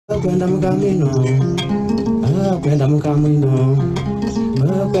Cuéntame camino, cuéntame camino,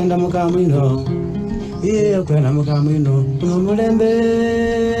 cuéntame camino, yeah, cuéntame camino, no mulembe,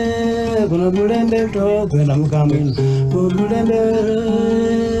 to, cuéntame camino, no mulembe,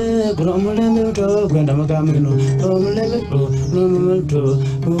 to, cuéntame camino, no mulembe to, no mulembe to,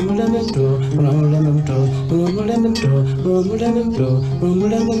 no mulembe to, no mulembe to, no mulembe to, no mulembe to, no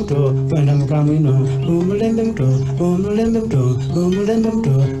mulembe to, cuéntame camino, no mulembe to, no mulembe to, no mulembe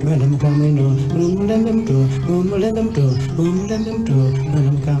to, cuéntame camino, no mulembe to, no mulembe to, no mulembe to,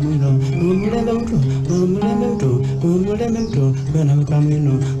 cuéntame camino, no mulembe to, no mulembe to, no mulembe to, cuéntame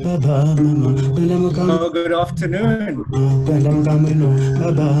camino, baba mama, cuéntame camino. Oh, good afternoon. Cuéntame camino,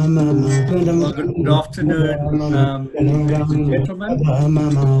 baba mama, cuéntame Well, good camino, afternoon, mama, cuéntame ladies and camino, gentlemen. baba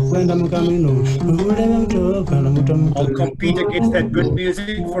mama, cuéntame camino, no mulembe to, cuéntame I'll compete against that good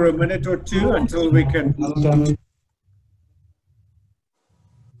music for a minute or two until we can. camino.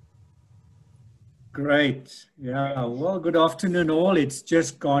 Great. Yeah. Well, good afternoon, all. It's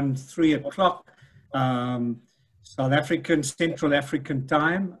just gone 3 o'clock, South African, Central African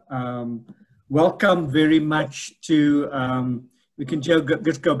time. Welcome very much to. We can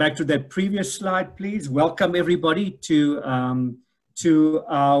just go back to that previous slide, please. Welcome everybody to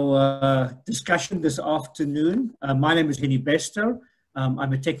our discussion this afternoon. My name is Henny Bester.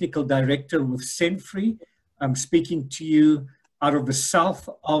 I'm a technical director with Senfree. I'm speaking to you out of the south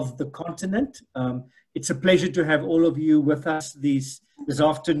of the continent. It's a pleasure to have all of you with us this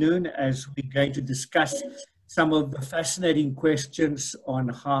afternoon as we're going to discuss some of the fascinating questions on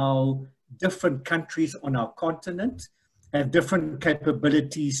how different countries on our continent have different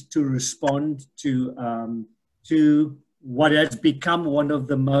capabilities to respond to what has become one of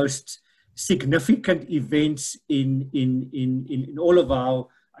the most significant events in all of our,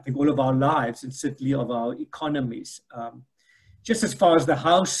 I think, all of our lives, and certainly of our economies. Just as far as the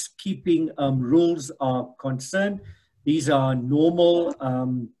housekeeping rules are concerned, these are normal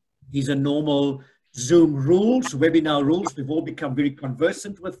Zoom rules, webinar rules. We've all become very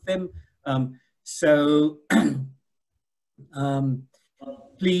conversant with them.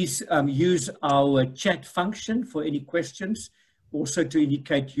 Please use our chat function for any questions, also to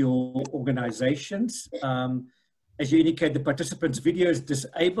indicate your organizations. As you indicate, the participant's video is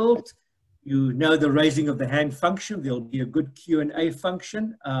disabled. You know the raising of the hand function. There'll be a good Q&A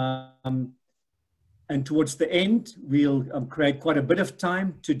function. And towards the end, we'll create quite a bit of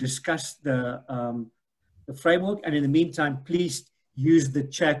time to discuss the framework. And in the meantime, please use the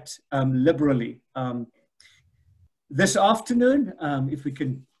chat liberally. This afternoon, if we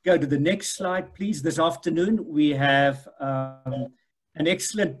can go to the next slide, please. This afternoon, we have an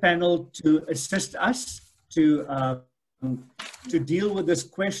excellent panel to assist us to deal with this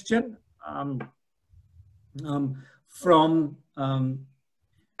question.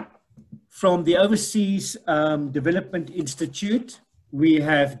 From the Overseas Development Institute, we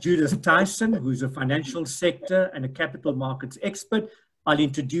have Judith Tyson, who's a financial sector and a capital markets expert. I'll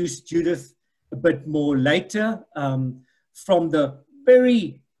introduce Judith a bit more later. From the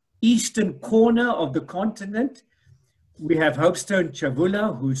very eastern corner of the continent, we have Hopestone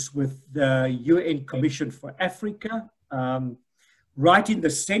Chavula, who's with the UN Commission for Africa. Right in the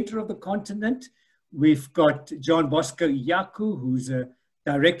center of the continent, we've got John Bosco Iyaku, who's a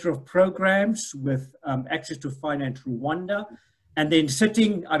director of programs with Access to Finance Rwanda. And then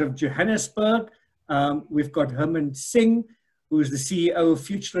sitting out of Johannesburg, we've got Herman Singh, who is the CEO of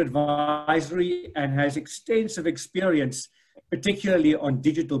Future Advisory and has extensive experience, particularly on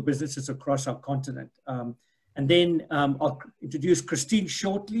digital businesses across our continent. And then I'll introduce Christine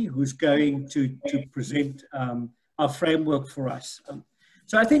shortly, who's going to present our framework for us.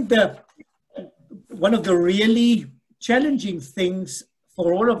 So I think one of the really challenging things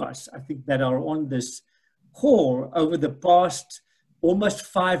for all of us, I think, that are on this call over the past almost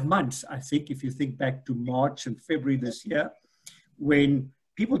 5 months, I think, if you think back to March and February this year, when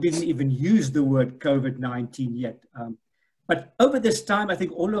people didn't even use the word COVID-19 yet. But over this time, I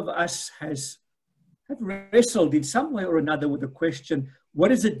think all of us have wrestled in some way or another with the question, what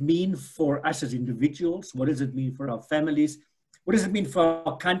does it mean for us as individuals? What does it mean for our families? What does it mean for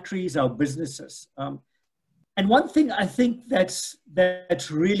our countries, our businesses? And one thing I think that's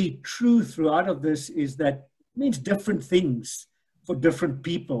really true throughout of this is that it means different things for different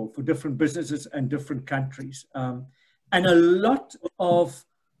people, for different businesses and different countries. And a lot of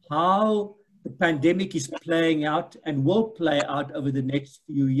how the pandemic is playing out and will play out over the next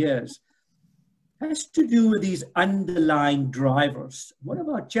few years has to do with these underlying drivers. One of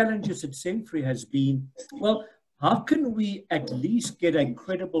our challenges at Senfree has been, well, how can we at least get a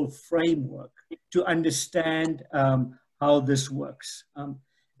credible framework to understand how this works?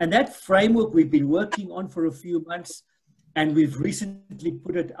 And that framework we've been working on for a few months, and we've recently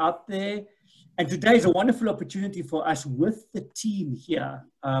put it out there. And today is a wonderful opportunity for us with the team here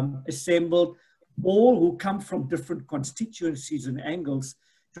assembled, all who come from different constituencies and angles,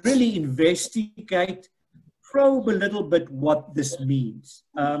 to really investigate, probe a little bit what this means.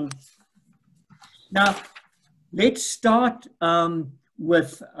 Now, let's start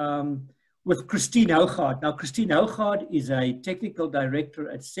with Christine Hougaard. Now, Christine Hougaard is a technical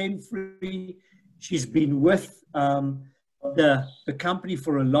director at Senfree. She's been with the company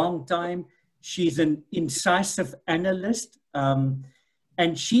for a long time. She's an incisive analyst, and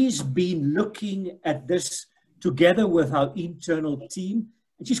she's been looking at this together with our internal team.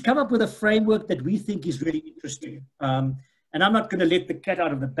 And she's come up with a framework that we think is really interesting. And I'm not going to let the cat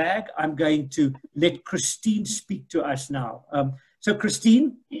out of the bag. I'm going to let Christine speak to us now. So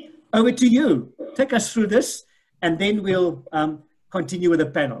Christine, over to you. Take us through this, and then we'll continue with the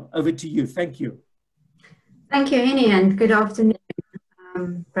panel. Over to you. Thank you. Thank you, Annie, and good afternoon.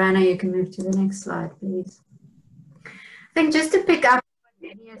 Brana, you can move to the next slide, please. I think just to pick up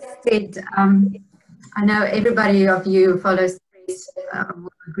what Annie has said, I know everybody of you who follows the press will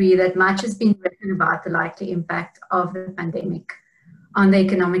agree that much has been written about the likely impact of the pandemic on the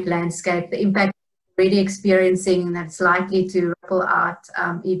economic landscape, the impact we're already experiencing that's likely to ripple out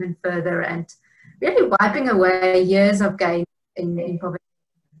even further, and really wiping away years of gain in poverty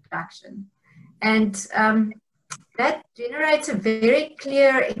reduction. And that generates a very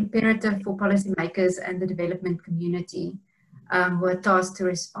clear imperative for policymakers and the development community who are tasked to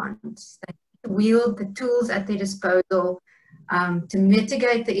respond. They wield the tools at their disposal to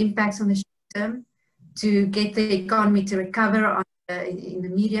mitigate the impacts on the short term, to get the economy to recover in the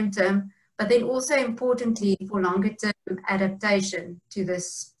medium term, but then also importantly for longer term adaptation to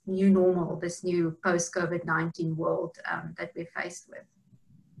this new normal, this new post-COVID-19 world that we're faced with.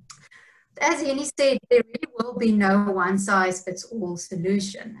 As Annie said, there really will be no one-size-fits-all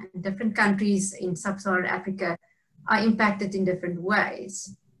solution, and different countries in sub-Saharan Africa are impacted in different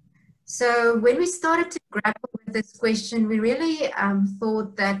ways. So when we started to grapple with this question, we really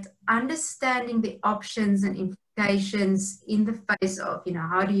thought that understanding the options and implications in the face of,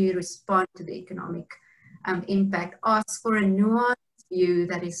 how do you respond to the economic impact, asks for a nuanced view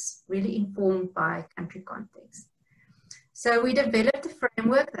that is really informed by country context. So we developed a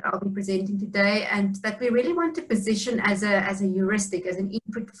framework that I'll be presenting today, and that we really want to position as a heuristic, as an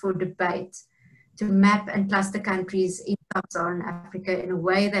input for debate, to map and cluster countries in sub-Saharan Africa in a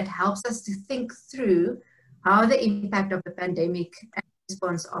way that helps us to think through how the impact of the pandemic and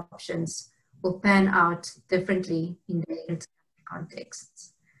response options will pan out differently in different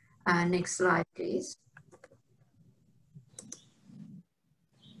contexts. Next slide, please.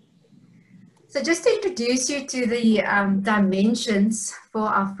 So just to introduce you to the dimensions for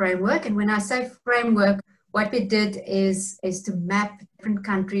our framework, and when I say framework, what we did is to map different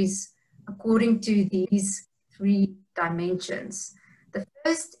countries according to these three dimensions. The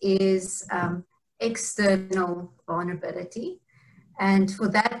first is external vulnerability. And for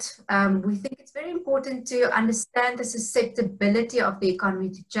that, we think it's very important to understand the susceptibility of the economy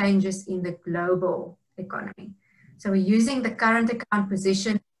to changes in the global economy. So we're using the current account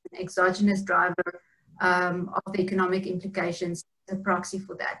position, an exogenous driver of the economic implications, as a proxy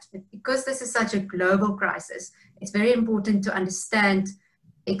for that. But because this is such a global crisis, it's very important to understand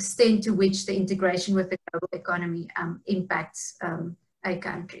the extent to which the integration with the global economy impacts a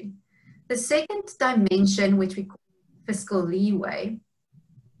country. The second dimension, which we call fiscal leeway,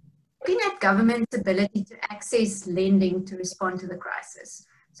 looking at government's ability to access lending to respond to the crisis.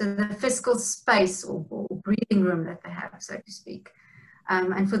 So the fiscal space or breathing room that they have, so to speak.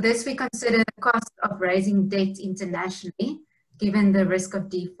 And for this, we consider the cost of raising debt internationally, given the risk of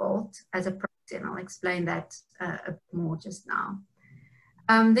default as a proxy, and I'll explain that a bit more just now.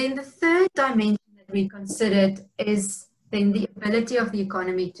 Then the third dimension that we considered is then the ability of the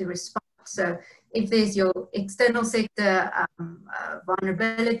economy to respond. So if there's your external sector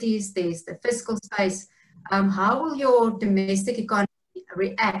vulnerabilities, there's the fiscal space, how will your domestic economy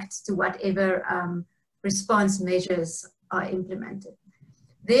react to whatever response measures are implemented?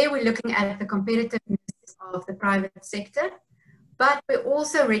 There we're looking at the competitiveness of the private sector, but we're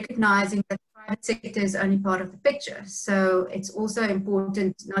also recognizing that the private sector is only part of the picture. So it's also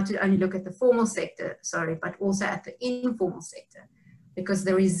important not to only look at the formal sector, but also at the informal sector, because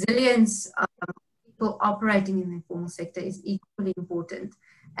the resilience of people operating in the informal sector is equally important,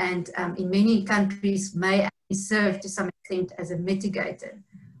 and in many countries may actually serve to some extent as a mitigator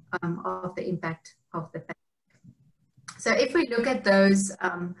of the impact of the pandemic. So if we look at those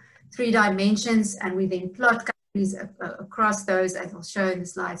three dimensions and we then plot countries across those, as I'll show in the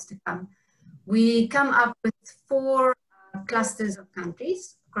slides to come, we come up with 4 clusters of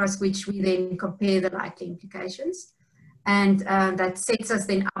countries across which we then compare the likely implications. And that sets us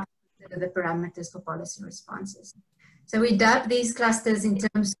then up to the parameters for policy responses. So we dub these clusters in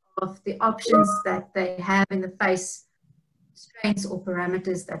terms of the options that they have in the face constraints or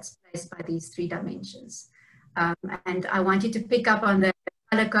parameters that's placed by these 3 dimensions. And I want you to pick up on the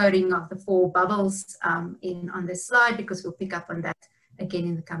color coding of the 4 bubbles on this slide, because we'll pick up on that again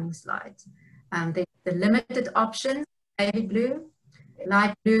in the coming slides. The limited options, navy blue.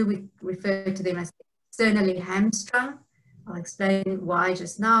 Light blue, we refer to them as externally hamstrung. I'll explain why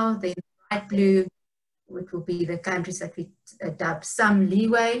just now. Then light blue, which will be the countries that we dub some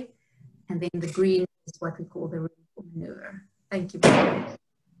leeway. And then the green is what we call the room for maneuver. Thank you very much.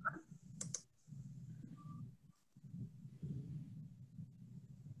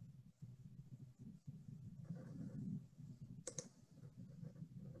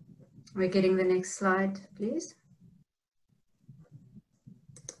 We're getting the next slide, please.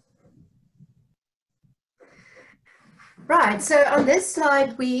 Right, so on this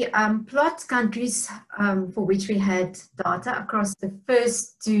slide, we plot countries for which we had data across the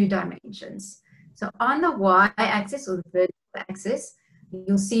first 2 dimensions. So on the y-axis or the vertical axis,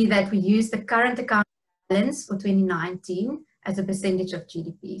 you'll see that we use the current account balance for 2019 as a percentage of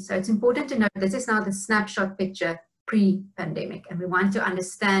GDP. So it's important to note this is now the snapshot picture pre-pandemic, and we want to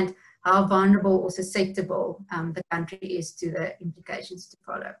understand how vulnerable or susceptible the country is to the implications to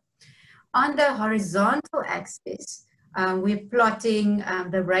follow. On the horizontal axis, we're plotting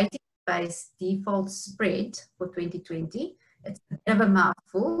the rating-based default spread for 2020. It's a bit of a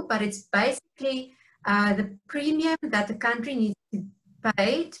mouthful, but it's basically the premium that the country needs to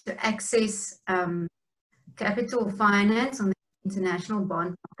pay to access capital finance on the international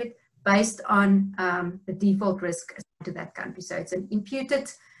bond market based on the default risk assigned to that country. So it's an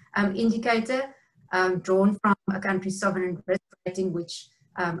imputed indicator drawn from a country's sovereign risk rating, which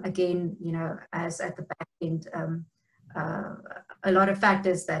again, you know, has at the back end a lot of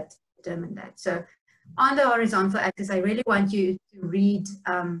factors that determine that. So on the horizontal axis, I really want you to read,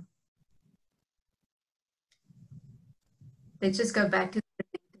 let's just go back to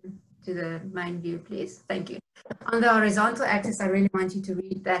the main view, please. Thank you. On the horizontal axis, I really want you to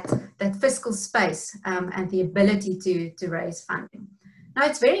read that fiscal space and the ability to raise funding. Now,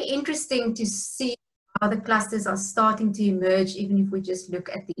 it's very interesting to see how the clusters are starting to emerge, even if we just look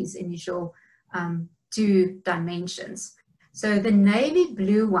at these initial 2 dimensions. So the navy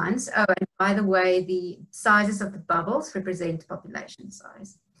blue ones, oh, and by the way, the sizes of the bubbles represent population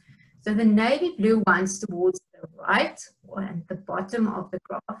size. So the navy blue ones towards the right and the bottom of the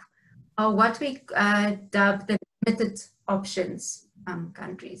graph are what we dub the limited options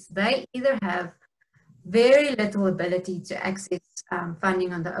countries. They either have very little ability to access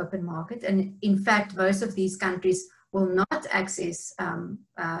funding on the open market, and in fact, most of these countries will not access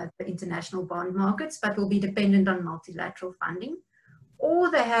the international bond markets, but will be dependent on multilateral funding,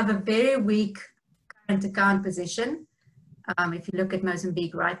 or they have a very weak current account position, if you look at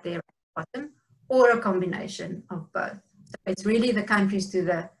Mozambique right there at the bottom, or a combination of both. So it's really the countries to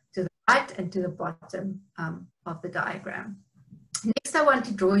the right and to the bottom of the diagram. Next, I want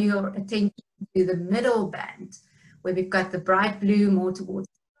to draw your attention to the middle band, where we've got the bright blue more towards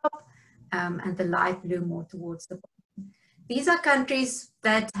the top and the light blue more towards the bottom. These are countries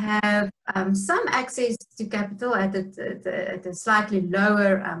that have some access to capital at a slightly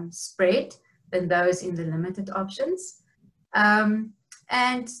lower spread than those in the limited options.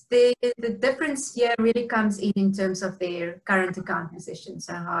 And the difference here really comes in terms of their current account position,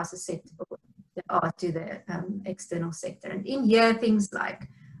 so how susceptible they are to the external sector. And in here, things like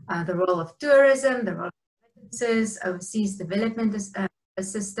the role of tourism, the role of remittances, overseas development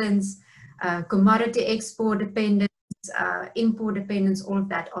assistance, commodity export dependence, import dependence, all of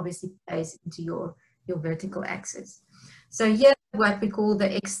that obviously plays into your vertical axis. So here, what we call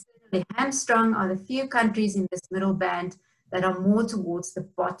the externally hamstrung are the few countries in this middle band that are more towards the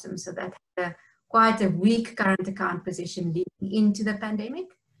bottom, so that have quite a weak current account position leading into the pandemic.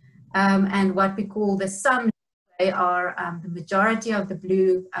 And what we call the sum, they are the majority of the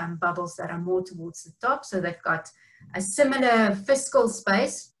blue bubbles that are more towards the top, so they've got a similar fiscal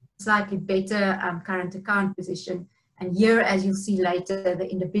space, slightly better current account position. And here, as you'll see later,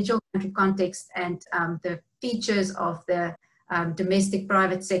 the individual country context and the features of the domestic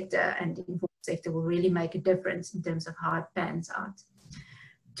private sector and informal sector will really make a difference in terms of how it pans out.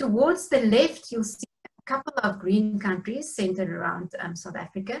 Towards the left, you'll see a couple of green countries centered around South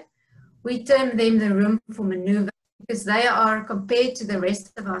Africa. We term them the room for maneuver because they are, compared to the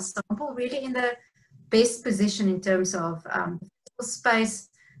rest of our sample, really in the best position in terms of fiscal space,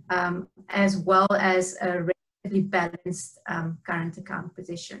 as well as a relatively balanced current account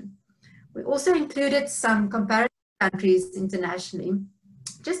position. We also included some comparative countries internationally,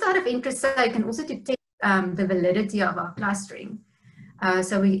 just out of interest sake, and also to test the validity of our clustering.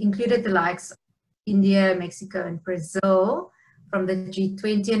 So we included the likes of India, Mexico, and Brazil from the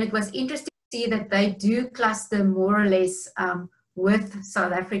G20, and it was interesting to see that they do cluster more or less with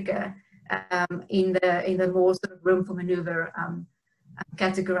South Africa in the more sort of room for maneuver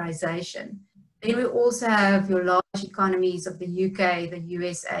categorization. Then we also have your large economies of the UK, the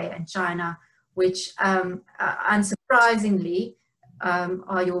USA, and China, which unsurprisingly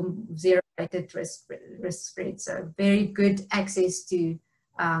are your zero-rated risk spread. So very good access to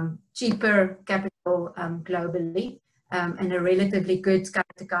cheaper capital globally, and a relatively good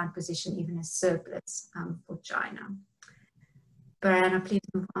current account position, even a surplus for China. Brianna, please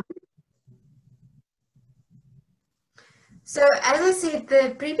move on. So as I said,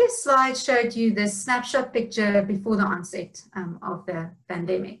 the previous slide showed you the snapshot picture before the onset of the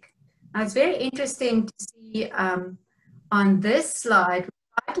pandemic. Now it's very interesting to see on this slide, we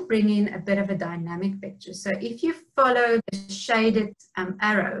try to bring in a bit of a dynamic picture. So if you follow the shaded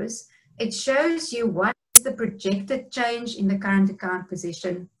arrows, it shows you what is the projected change in the current account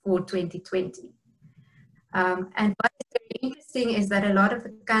position for 2020. And what is very interesting is that a lot of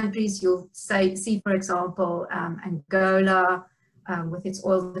the countries you'll see, for example, Angola with its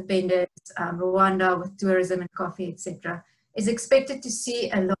oil dependence, Rwanda with tourism and coffee, etc., is expected to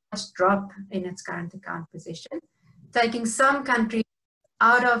see a large drop in its current account position, taking some countries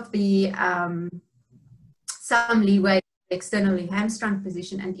out of the some leeway externally hamstrung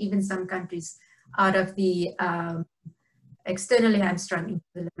position, and even some countries out of the externally hamstrung into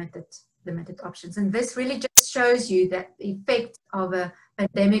the limited options. And this really just shows you that the effect of a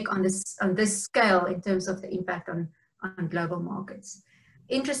pandemic on this scale in terms of the impact on global markets.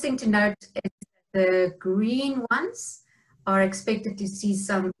 Interesting to note is that the green ones are expected to see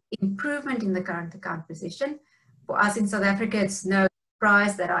some improvement in the current account position. For us in South Africa, it's no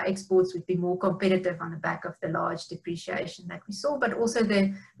surprise that our exports would be more competitive on the back of the large depreciation that we saw, but also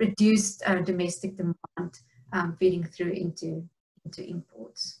the reduced domestic demand feeding through into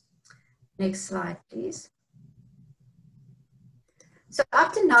imports. Next slide, please. So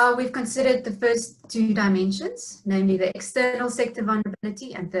up to now, we've considered the first two dimensions, namely the external sector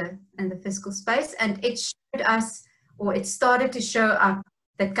vulnerability and the fiscal space, and it showed us, or it started to show up,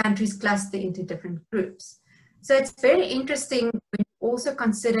 that countries cluster into different groups. So it's very interesting when you also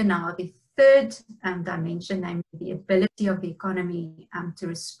consider now the third dimension, namely the ability of the economy to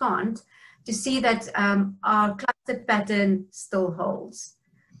respond, to see that our cluster pattern still holds.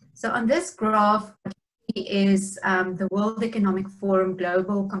 So on this graph, what you see is the World Economic Forum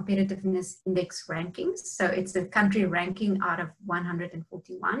Global Competitiveness Index rankings. So it's a country ranking out of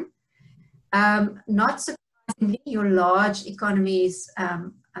 141. Not surprisingly, your large economies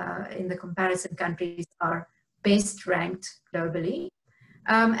in the comparison countries are best ranked globally.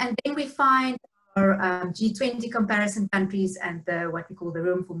 And then we find our G20 comparison countries and what we call the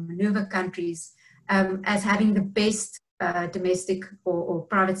room for maneuver countries as having the best domestic or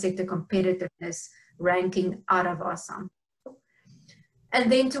private sector competitiveness ranking out of our sample.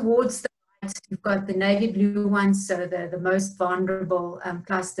 And then towards the right, you've got the navy blue ones, so the most vulnerable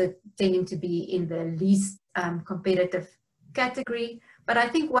cluster tending to be in the least competitive category. But I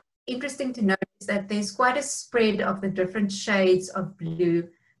think what's interesting to note is that there's quite a spread of the different shades of blue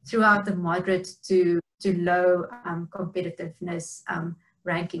throughout the moderate to low competitiveness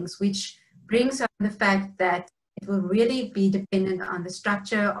rankings, which brings up the fact that it will really be dependent on the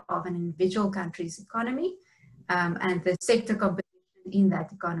structure of an individual country's economy and the sector competition in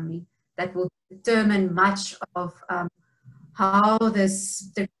that economy that will determine much of how this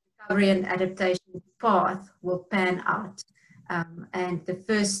recovery and adaptation path will pan out. And the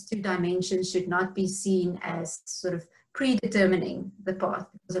first two dimensions should not be seen as sort of predetermining the path,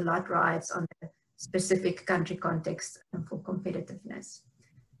 because a lot rides on the specific country context for competitiveness.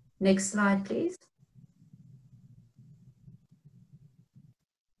 Next slide, please.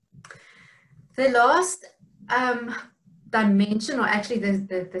 The last dimension, or actually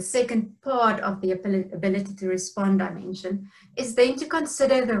the second part of the ability to respond dimension, is then to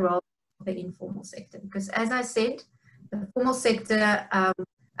consider the role of the informal sector. Because as I said, the formal sector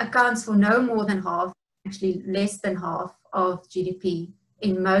accounts for no more than half, actually less than half of GDP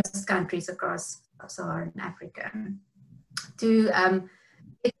in most countries across sub-Saharan Africa. To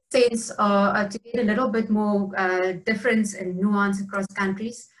get a sense or to get a little bit more difference and nuance across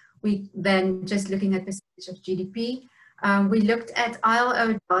countries, we then just looking at percentage of GDP. We looked at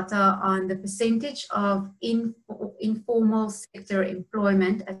ILO data on the percentage of informal sector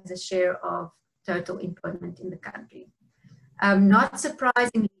employment as a share of total employment in the country. Not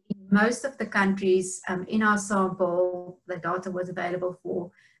surprisingly, in most of the countries in our sample, the data was available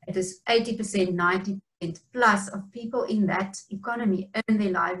for, it is 80%, 90% plus of people in that economy earn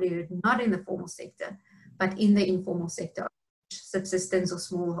their livelihood not in the formal sector, but in the informal sector. Subsistence or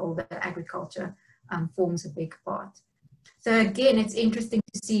smallholder agriculture forms a big part. So again, it's interesting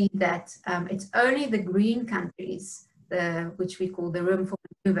to see that it's only the green countries, which we call the room for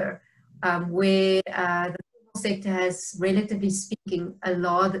maneuver, where the formal sector has, relatively speaking, a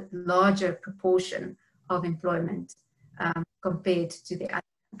larger proportion of employment compared to the other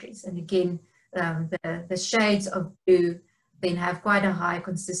countries. And again, the shades of blue then have quite a high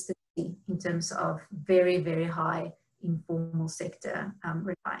consistency in terms of very, very high informal sector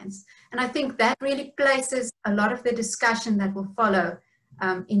reliance. And I think that really places a lot of the discussion that will follow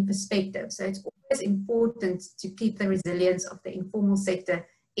in perspective. So it's always important to keep the resilience of the informal sector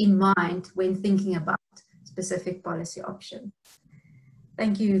in mind when thinking about specific policy options.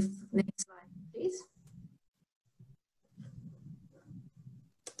 Thank you. Next slide, please.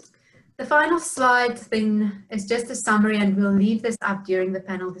 The final slide then is just a summary, and we'll leave this up during the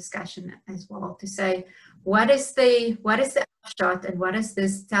panel discussion as well to say, what is the upshot and what does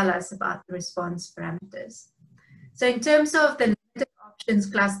this tell us about the response parameters? So in terms of the limited options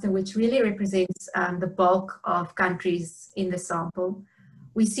cluster, which really represents the bulk of countries in the sample,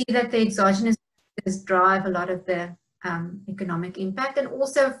 we see that the exogenous factors drive a lot of the economic impact, and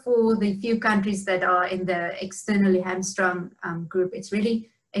also for the few countries that are in the externally hamstrung group, it's really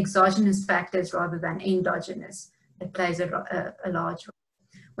exogenous factors rather than endogenous that plays a large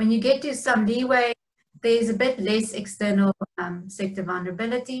role. When you get to some leeway, there's a bit less external sector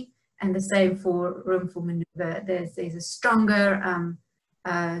vulnerability, and the same for room for maneuver. There's a stronger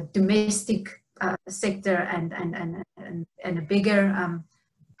domestic sector and a bigger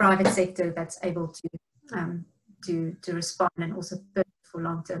private sector that's able to respond and also for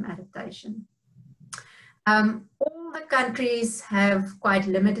long-term adaptation. All the countries have quite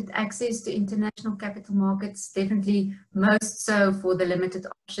limited access to international capital markets, definitely most so for the limited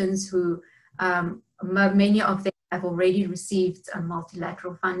options who many of them have already received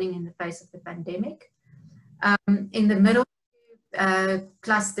multilateral funding in the face of the pandemic. In the middle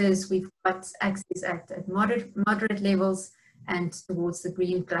clusters, we've got access at moderate levels, and towards the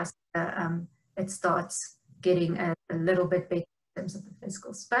green cluster, it starts getting a little bit better in terms of the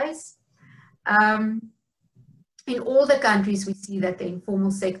fiscal space. In all the countries, we see that the informal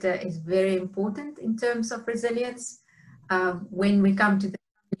sector is very important in terms of resilience. When we come to the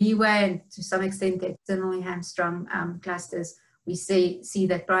leeway and to some extent the externally hamstrung clusters, we see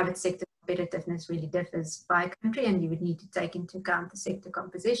that private sector competitiveness really differs by country, and you would need to take into account the sector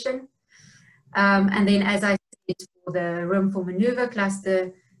composition. And then, as I said, for the room for maneuver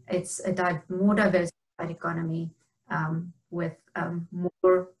cluster, it's a more diversified economy with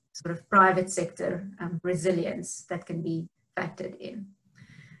more sort of private sector resilience that can be factored in.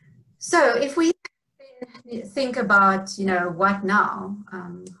 So if we think about, you know, what now,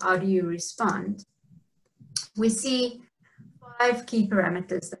 how do you respond? We see 5 key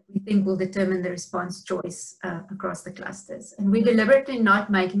parameters that we think will determine the response choice across the clusters. And we're deliberately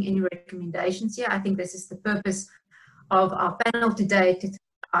not making any recommendations here. I think this is the purpose of our panel today, to think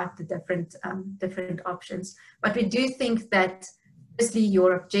out the different options. But we do think that firstly,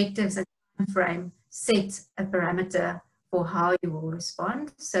 your objectives and time frame set a parameter for how you will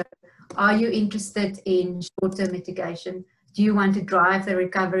respond. So are you interested in short-term mitigation? Do you want to drive the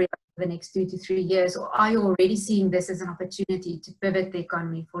recovery over the next 2 to 3 years? Or are you already seeing this as an opportunity to pivot the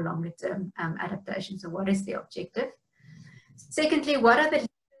economy for longer-term adaptation? So what is the objective? Secondly, what are the levers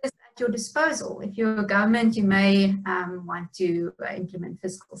at your disposal? If you're a government, you may want to implement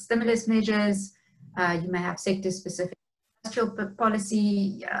fiscal stimulus measures. You may have sector-specific industrial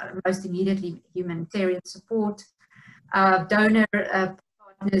policy, most immediately humanitarian support. Donor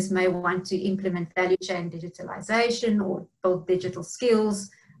partners may want to implement value chain digitalization or build digital skills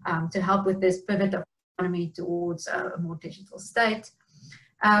to help with this pivot of the economy towards a more digital state.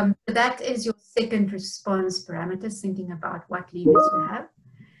 That is your second response parameters, thinking about what levers you have.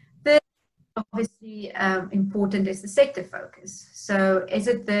 Third, obviously important is the sector focus. So is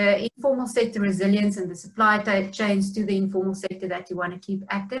it the informal sector resilience and the supply chains to the informal sector that you want to keep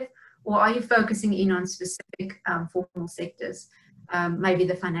active? Or are you focusing in on specific formal sectors, maybe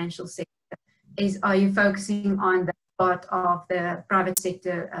the financial sector? Are you focusing on the part of the private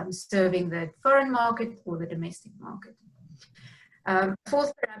sector serving the foreign market or the domestic market?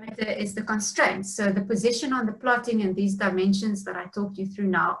 Fourth parameter is the constraints. So the position on the plotting and these dimensions that I talked you through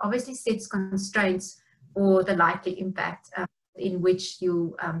now obviously sets constraints for the likely impact in which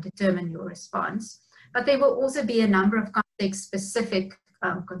you determine your response. But there will also be a number of context-specific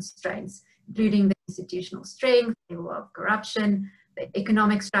constraints, including the institutional strength, the level of corruption, the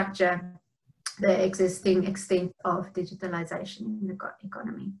economic structure, the existing extent of digitalization in the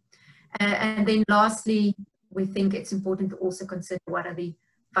economy. And then lastly, we think it's important to also consider what are the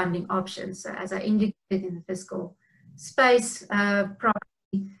funding options. So as I indicated in the fiscal space,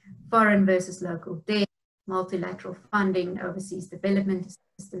 property, foreign versus local debt, multilateral funding, overseas development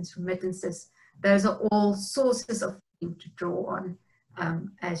assistance, remittances, those are all sources of funding to draw on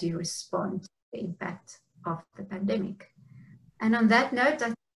as you respond to the impact of the pandemic. And on that note,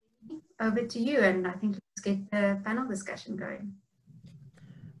 I think over to you, and I think let's get the panel discussion going.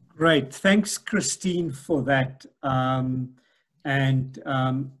 Great, thanks, Christine, for that, and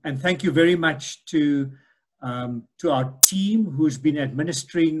thank you very much to our team who's been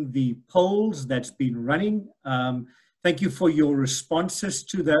administering the polls that's been running. Thank you for your responses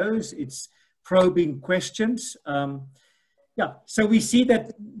to those. It's probing questions. Yeah, so we see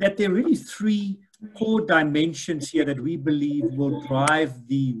that there are really three core dimensions here that we believe will drive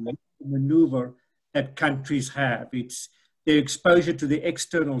the maneuver that countries have. It's their exposure to the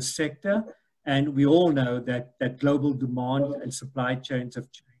external sector, and we all know that global demand and supply chains have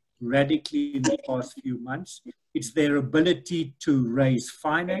changed radically in the past few months. It's their ability to raise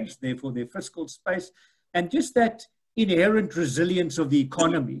finance, therefore their fiscal space, and just that inherent resilience of the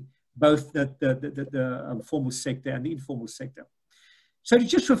economy, both the formal sector and the informal sector. So to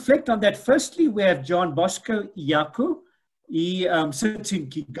just reflect on that, firstly, we have John Bosco Iyaku. He sits in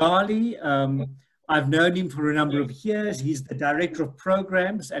Kigali. I've known him for a number of years. He's the Director of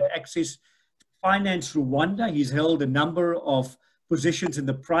Programs at Access Finance Rwanda. He's held a number of positions in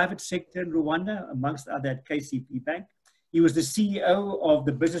the private sector in Rwanda, amongst other at KCB Bank. He was the CEO of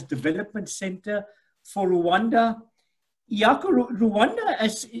the Business Development Center for Rwanda. Iyaku, Rwanda,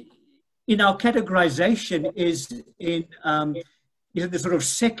 as in our categorization, is in the sort of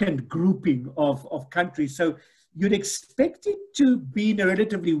second grouping of countries. So you'd expect it to be in a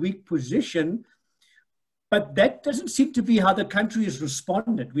relatively weak position, but that doesn't seem to be how the country has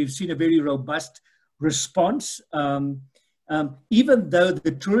responded. We've seen a very robust response, even though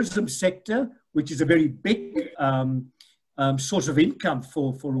the tourism sector, which is a very big source of income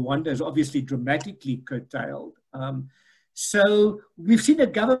for Rwanda, is obviously dramatically curtailed. So we've seen a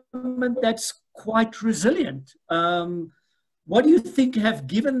government that's quite resilient. What do you think have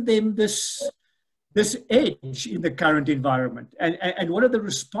given them this edge in the current environment? And what are the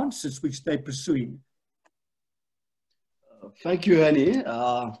responses which they're pursuing? Thank you, Henny.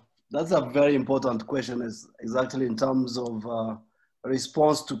 That's a very important question, exactly in terms of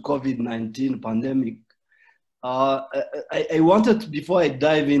response to COVID-19 pandemic. I wanted, before I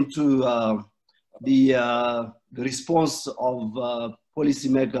dive into the response of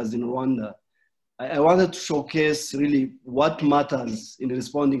policymakers in Rwanda, I wanted to showcase really what matters in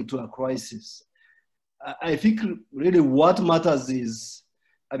responding to a crisis. I think really what matters is,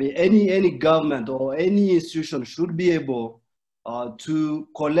 I mean, any government or any institution should be able to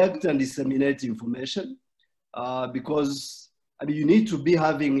collect and disseminate information because I mean, you need to be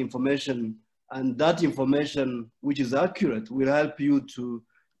having information, and that information, which is accurate, will help you to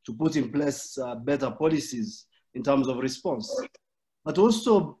put in place better policies in terms of response, but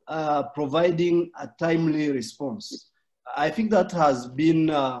also providing a timely response. I think that has been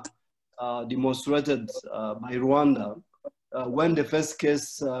demonstrated by Rwanda when the first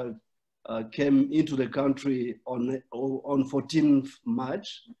case came into the country on 14th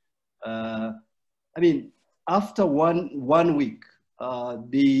March. I mean, after one week,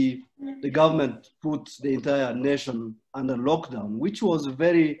 the government put the entire nation under lockdown, which was a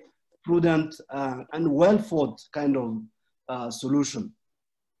very prudent and well thought kind of solution.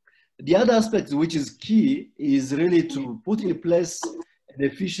 The other aspect which is key is really to put in place an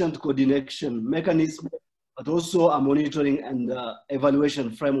efficient coordination mechanism, but also a monitoring and evaluation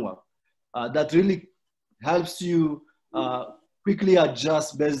framework that really helps you quickly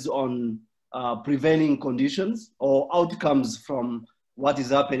adjust based on prevailing conditions or outcomes from what is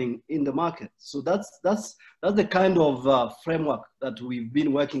happening in the market. So that's the kind of framework that we've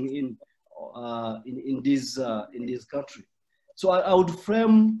been working in this country. So I would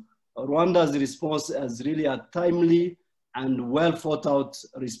frame Rwanda's response as really a timely and well thought out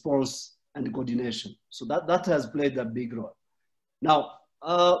response and coordination. So that has played a big role. Now,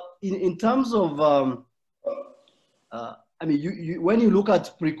 in terms of, I mean, when you look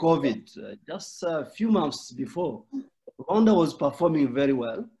at pre-COVID, just a few months before, Rwanda was performing very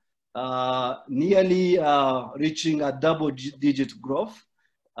well, nearly reaching a double-digit growth.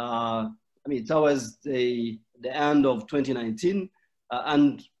 I mean, towards the end of 2019,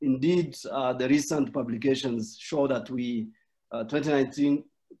 and indeed, the recent publications show that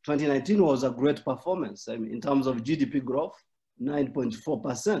 2019 was a great performance. I mean, in terms of GDP growth,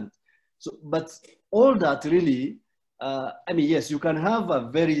 9.4%. So, but all that really, I mean, yes, you can have a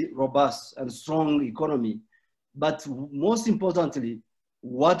very robust and strong economy, but most importantly,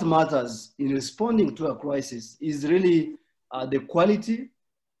 what matters in responding to a crisis is really the quality,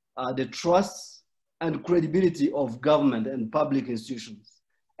 the trust, and credibility of government and public institutions.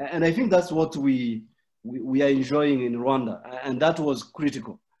 And I think that's what we are enjoying in Rwanda, and that was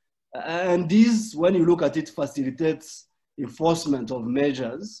critical. And this, when you look at it, facilitates enforcement of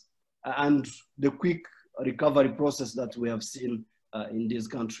measures and the quick recovery process that we have seen in this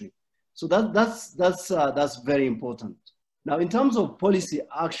country. So that's very important. Now, in terms of policy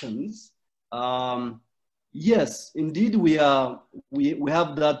actions, yes, indeed, we have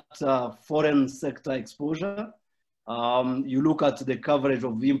that foreign sector exposure. You look at the coverage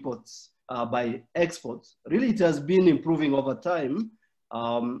of imports by exports. Really, it has been improving over time.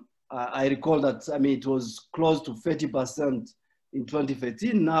 I recall that, I mean, it was close to 30% in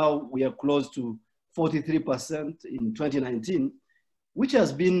 2013. Now we are close to 43% in 2019, which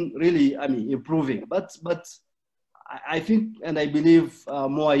has been really, I mean, improving. But I think, and I believe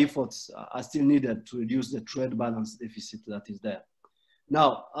more efforts are still needed to reduce the trade balance deficit that is there.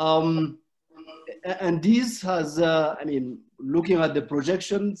 Now, and this has, I mean, looking at the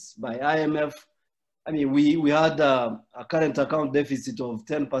projections by IMF, I mean, we had a current account deficit of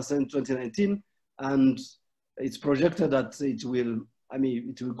 10% in 2019, and it's projected that it will, I mean,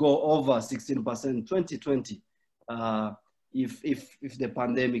 it will go over 16% in 2020 if the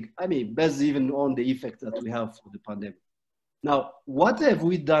pandemic, I mean, based even on the effect that we have for the pandemic. Now, what have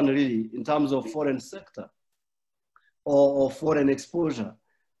we done really in terms of foreign sector or foreign exposure?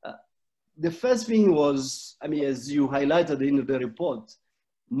 The first thing was, I mean, as you highlighted in the report,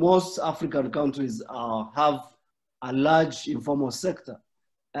 most African countries have a large informal sector.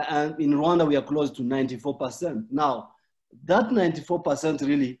 And in Rwanda, we are close to 94%. Now, that 94%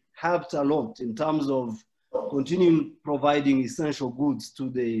 really helped a lot in terms of continuing providing essential goods to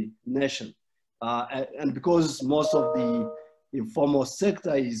the nation. And because most of the informal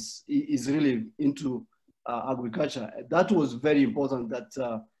sector is really into agriculture, that was very important that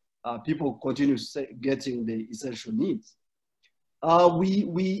people continue getting the essential needs.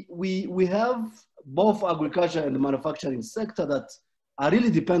 We have both agriculture and the manufacturing sector that are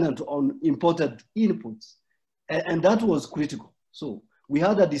really dependent on imported inputs. And that was critical. So we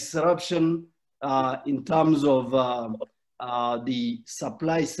had a disruption in terms of the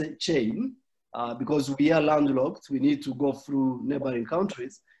supply chain because we are landlocked. We need to go through neighboring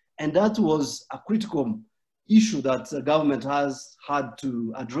countries. And that was a critical issue that the government has had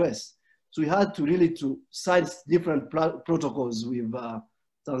to address. So we had to really sign different protocols with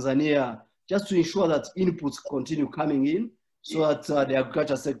Tanzania just to ensure that inputs continue coming in so that the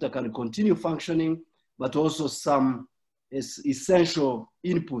agriculture sector can continue functioning, but also some essential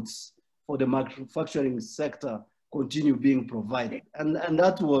inputs for the manufacturing sector continue being provided. And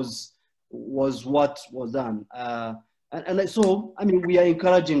that was what was done. And so, I mean, we are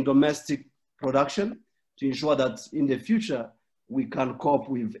encouraging domestic production to ensure that in the future, we can cope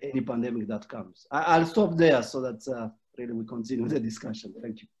with any pandemic that comes. I'll stop there so that really we continue the discussion.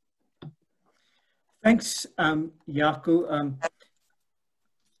 Thank you. Thanks, Jaco.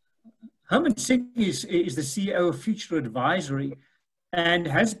 Herman Singh is the CEO of Future Advisory and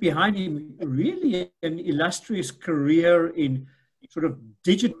has behind him really an illustrious career in sort of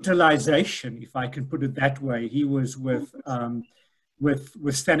digitalization, if I can put it that way. He was with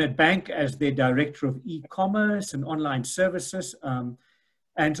Standard Bank as their director of e-commerce and online services,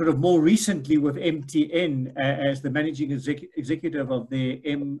 and sort of more recently with MTN as the managing executive of their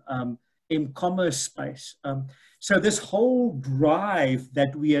m-commerce space. So this whole drive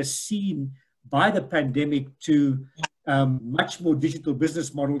that we are seeing by the pandemic to much more digital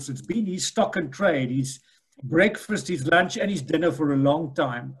business models, it's been his stock and trade, his breakfast, his lunch, and his dinner for a long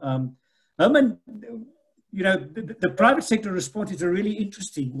time. Herman, you know, the private sector response is a really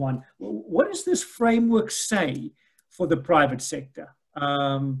interesting one. What does this framework say for the private sector?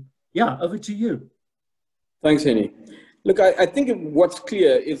 Yeah, over to you. Thanks, Henny. Look, I think what's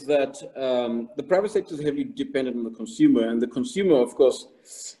clear is that the private sector is heavily dependent on the consumer, and the consumer, of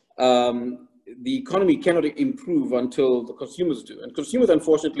course, the economy cannot improve until the consumers do. And consumers,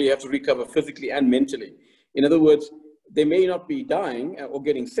 unfortunately, have to recover physically and mentally. In other words, they may not be dying or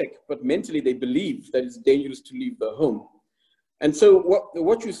getting sick, but mentally they believe that it's dangerous to leave their home. And so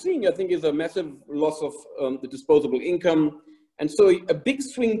what you're seeing, I think, is a massive loss of the disposable income. And so a big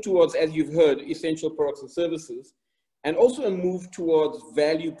swing towards, as you've heard, essential products and services, and also a move towards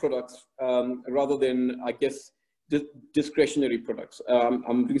value products rather than, I guess, discretionary products.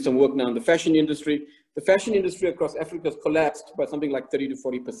 I'm doing some work now in the fashion industry. The fashion industry across Africa has collapsed by something like 30 to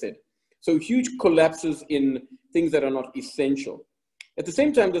 40%. So huge collapses in things that are not essential. At the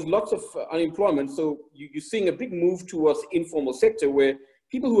same time, there's lots of unemployment. So you're seeing a big move towards informal sector where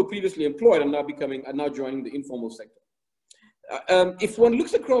people who were previously employed are now joining the informal sector. If one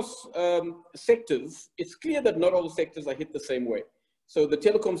looks across sectors, it's clear that not all sectors are hit the same way. So the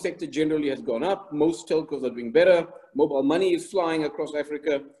telecom sector generally has gone up. Most telcos are doing better. Mobile money is flying across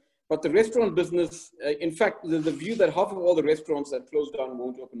Africa. But the restaurant business, in fact, there's a view that half of all the restaurants that closed down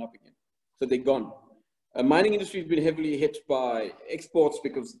won't open up again. So they're gone. Mining industry has been heavily hit by exports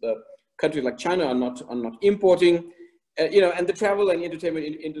because the countries like China are not importing. And the travel and entertainment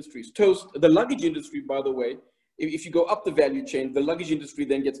industries toast. The luggage industry, by the way, if you go up the value chain, the luggage industry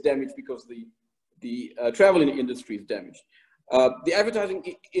then gets damaged because the travel industry is damaged. The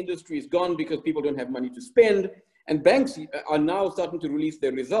advertising industry is gone because people don't have money to spend, and banks are now starting to release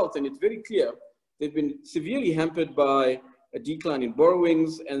their results, and it's very clear they've been severely hampered by a decline in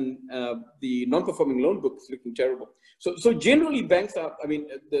borrowings, and the non-performing loan book is looking terrible. So generally banks are,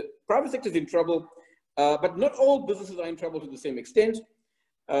 the private sector is in trouble, but not all businesses are in trouble to the same extent.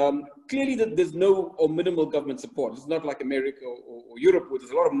 Clearly there's no or minimal government support. It's not like America or Europe where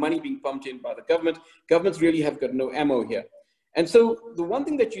there's a lot of money being pumped in by the government. Governments really have got no ammo here. And so the one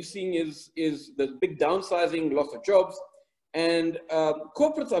thing that you're seeing is the big downsizing, loss of jobs, and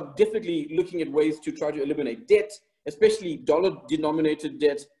corporates are definitely looking at ways to try to eliminate debt, especially dollar-denominated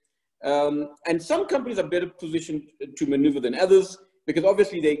debt. And some companies are better positioned to maneuver than others because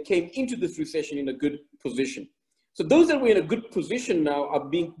obviously they came into this recession in a good position. So those that were in a good position now are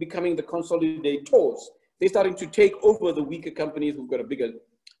becoming the consolidators. They're starting to take over the weaker companies who've got a bigger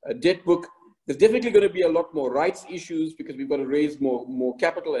debt book. There's definitely going to be a lot more rights issues because we've got to raise more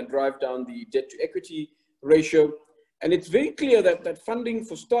capital and drive down the debt to equity ratio. And it's very clear that funding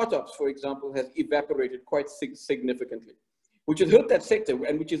for startups, for example, has evaporated quite significantly, which has hurt that sector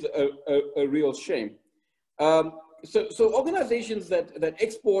and which is a real shame. So organizations that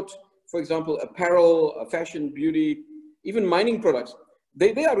export, for example, apparel, fashion, beauty, even mining products,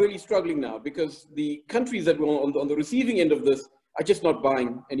 they are really struggling now because the countries that were on the receiving end of this are just not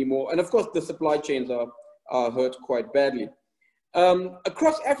buying anymore. And of course, the supply chains are hurt quite badly.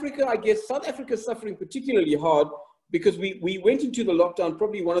 Across Africa, I guess South Africa is suffering particularly hard because we went into the lockdown,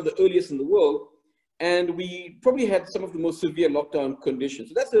 probably one of the earliest in the world, and we probably had some of the most severe lockdown conditions.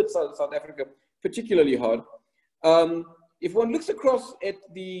 So that's hurt South Africa particularly hard. If one looks across at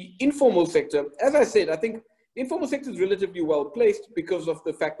the informal sector, as I said, I think the informal sector is relatively well placed because of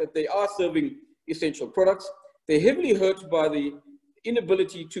the fact that they are serving essential products. They're heavily hurt by the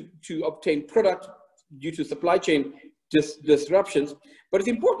inability to obtain product due to supply chain disruptions. But it's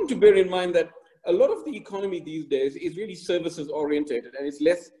important to bear in mind that a lot of the economy these days is really services oriented and it's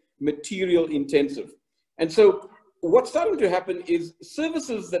less material intensive. And so what's starting to happen is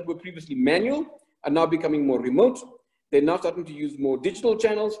services that were previously manual are now becoming more remote. They're now starting to use more digital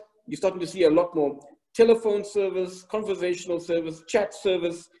channels. You're starting to see a lot more telephone service, conversational service, chat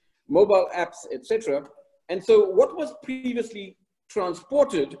service, mobile apps, etc. And so what was previously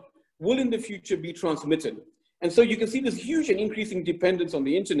transported will in the future be transmitted. And so you can see this huge and increasing dependence on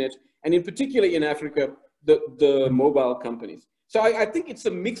the internet, and in particular in Africa, the mobile companies. So I think it's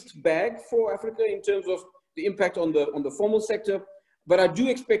a mixed bag for Africa in terms of the impact on the formal sector, but I do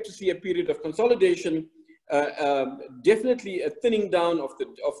expect to see a period of consolidation, definitely a thinning down of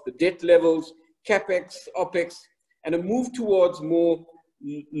the debt levels, capex, opex, and a move towards more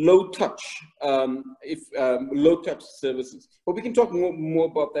low touch services. But we can talk more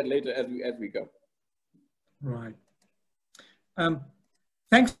about that later as we go. Right.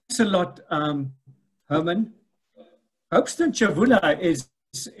 Thanks a lot, Herman. Hopeston Chavula is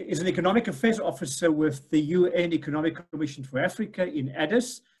an economic affairs officer with the UN Economic Commission for Africa in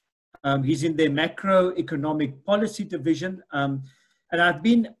Addis. He's in their macroeconomic policy division. And I've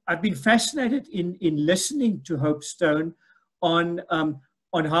been fascinated in listening to Hopestone on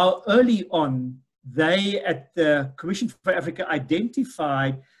how early on they at the Commission for Africa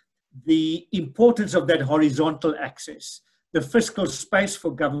identified the importance of that horizontal access, the fiscal space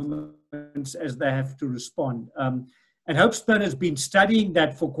for governments as they have to respond. And Hopestone has been studying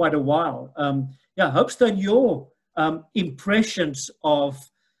that for quite a while. Hopestone, your impressions of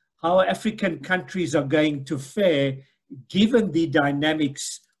how African countries are going to fare given the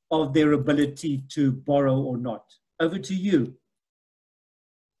dynamics of their ability to borrow or not. Over to you,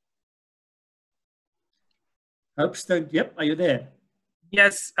 Hope so. Yep, are you there?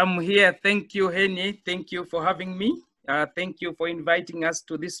 Yes, I'm here. Thank you, Henny. Thank you for having me. Thank you for inviting us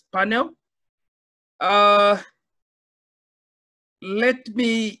to this panel. Let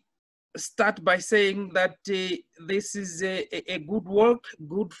me start by saying that this is a good work,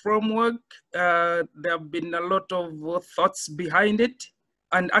 good framework. There have been a lot of thoughts behind it.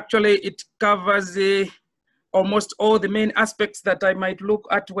 And actually it covers almost all the main aspects that I might look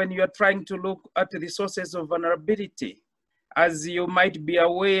at when you are trying to look at the sources of vulnerability. As you might be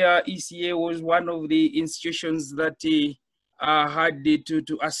aware, ECA was one of the institutions that had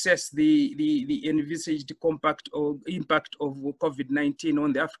to assess the envisaged impact of COVID-19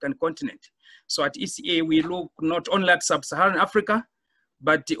 on the African continent. So at ECA, we look not only at sub-Saharan Africa,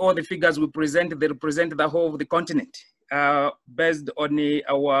 but all the figures we present, they represent the whole of the continent based on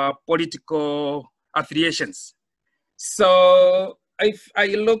our political affiliations. So if I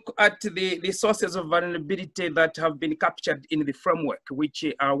look at the sources of vulnerability that have been captured in the framework, which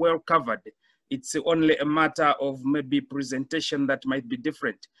are well covered, it's only a matter of maybe presentation that might be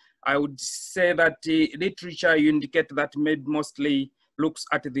different. I would say that literature you indicate that mostly looks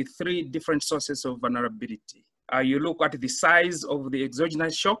at the three different sources of vulnerability. You look at the size of the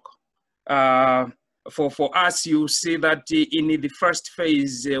exogenous shock. For us, you see that in the first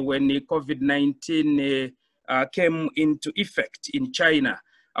phase, when COVID-19 came into effect in China,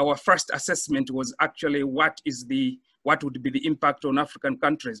 our first assessment was actually what would be the impact on African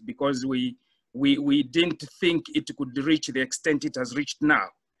countries, because we didn't think it could reach the extent it has reached now.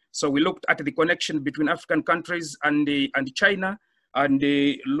 So we looked at the connection between African countries and China, and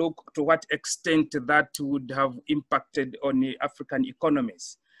look to what extent that would have impacted on the African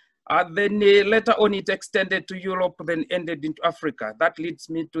economies. Then later on it extended to Europe, then ended into Africa. That leads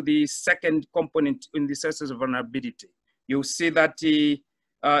me to the second component in the sources of vulnerability. You'll see that the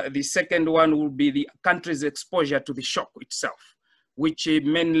second one will be the country's exposure to the shock itself, which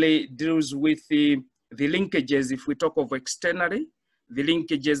mainly deals with the linkages, if we talk of externally, the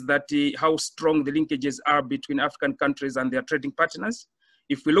linkages that how strong the linkages are between African countries and their trading partners.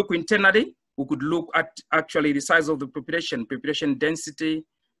 If we look internally, we could look at actually the size of the population density,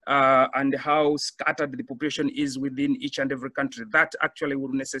 and how scattered the population is within each and every country. That actually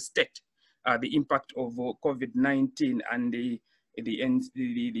will necessitate the impact of COVID-19 and the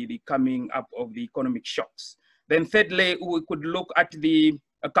coming up of the economic shocks. Then thirdly, we could look at the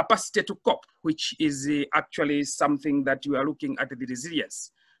capacity to cope, which is actually something that we are looking at the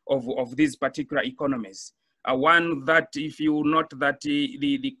resilience of these particular economies. One that, if you note that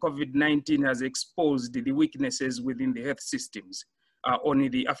the COVID-19 has exposed the weaknesses within the health systems on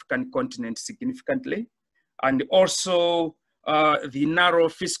the African continent significantly, and also the narrow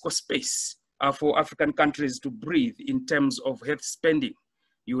fiscal space for African countries to breathe in terms of health spending.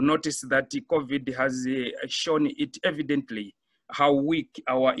 You notice that COVID has shown it evidently how weak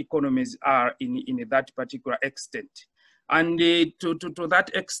our economies are in that particular extent. And to that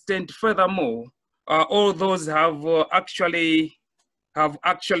extent, furthermore, all those have actually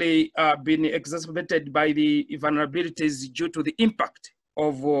been exacerbated by the vulnerabilities due to the impact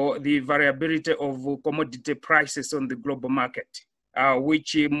of the variability of commodity prices on the global market,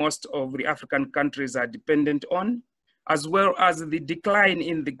 which most of the African countries are dependent on, as well as the decline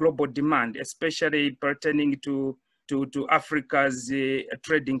in the global demand, especially pertaining to Africa's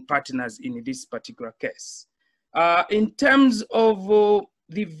trading partners in this particular case. In terms of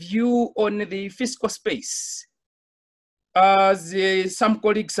the view on the fiscal space, as some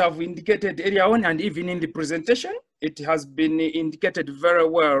colleagues have indicated earlier on, and even in the presentation, it has been indicated very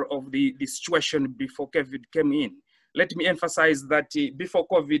well of the situation before COVID came in. Let me emphasize that before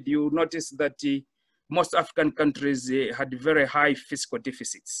COVID, you notice that most African countries had very high fiscal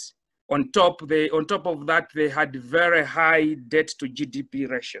deficits. On top of that, they had very high debt to GDP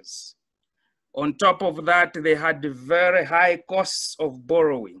ratios. On top of that, they had very high costs of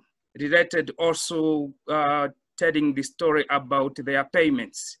borrowing, related also telling the story about their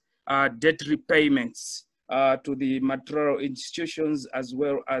payments, debt repayments to the material institutions, as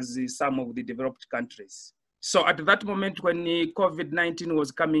well as some of the developed countries. So at that moment when COVID-19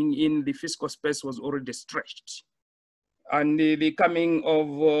 was coming in, the fiscal space was already stretched. And the coming of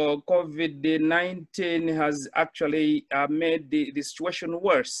COVID-19 has actually made the situation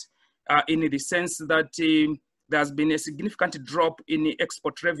worse in the sense that there's been a significant drop in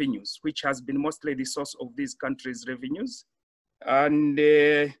export revenues, which has been mostly the source of these countries' revenues. And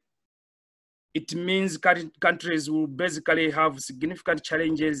it means countries will basically have significant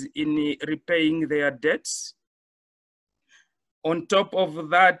challenges in repaying their debts. On top of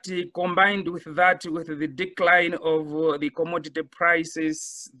that, combined with that, with the decline of the commodity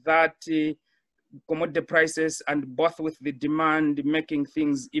prices that commodity prices, and both with the demand making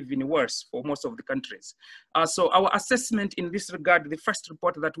things even worse for most of the countries. So our assessment in this regard, the first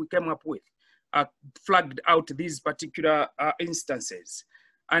report that we came up with, flagged out these particular instances.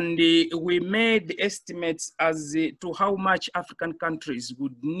 And we made estimates as to how much African countries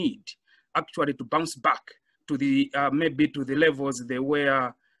would need actually to bounce back to the, maybe to the levels they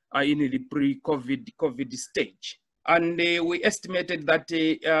were in the pre-COVID stage. And we estimated that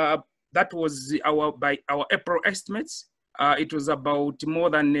that was by our April estimates, it was about more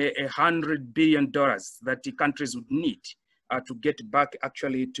than $100 billion that the countries would need to get back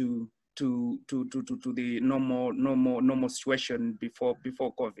actually to the normal situation before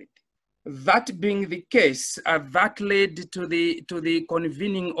COVID. That being the case, that led to the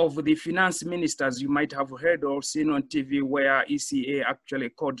convening of the finance ministers. You might have heard or seen on TV where ECA actually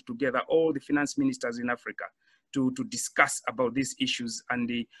called together all the finance ministers in Africa to discuss about these issues and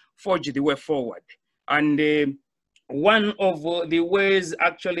forge the way forward. And one of the ways,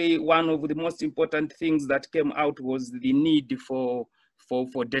 actually, one of the most important things that came out was the need for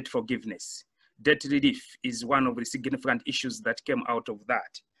debt forgiveness. Debt relief is one of the significant issues that came out of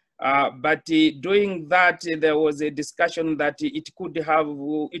that. But doing that, there was a discussion that it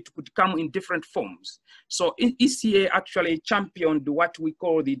could come in different forms. So ECA actually championed what we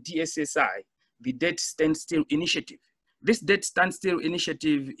call the DSSI, the Debt Standstill Initiative. This Debt Standstill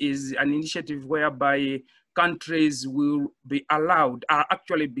Initiative is an initiative whereby countries will be allowed, are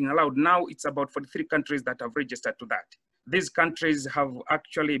actually being allowed. Now it's about 43 countries that have registered to that. These countries have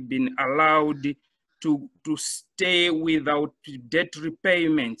actually been allowed to stay without debt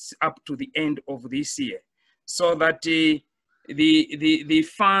repayments up to the end of this year, so that the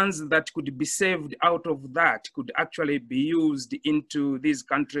funds that could be saved out of that could actually be used into these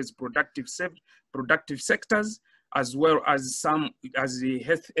countries' productive sectors, as well as the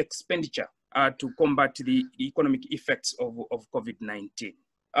health expenditure to combat the economic effects of COVID-19.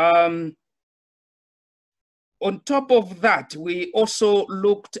 On top of that, we also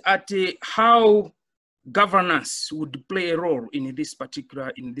looked at how governance would play a role in this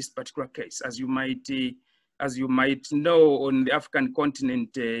particular case. As you might know, on the African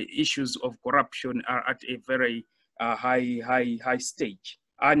continent, issues of corruption are at a very high stage.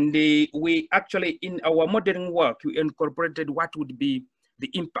 And we actually, in our modeling work, we incorporated what would be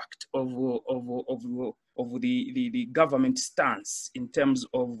the impact of the government stance in terms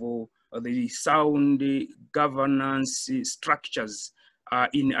of the sound governance structures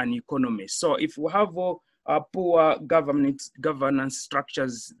in an economy. So if we have poor governance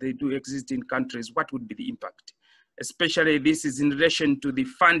structures, they do exist in countries, what would be the impact? Especially this is in relation to the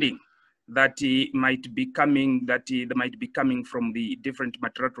funding that might be coming from the different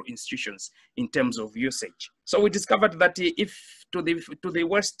multilateral institutions in terms of usage. So we discovered that if to the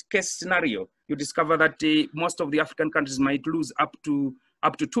worst case scenario, you discover that most of the African countries might lose up to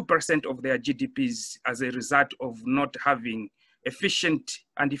 2% of their GDPs as a result of not having efficient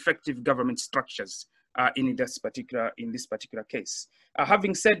and effective government structures in this particular case.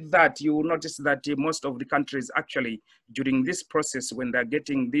 Having said that, you will notice that most of the countries actually, during this process, when they're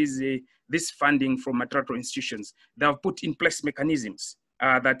getting this funding from multilateral institutions, they have put in place mechanisms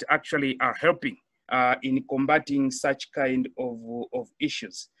that actually are helping in combating such kind of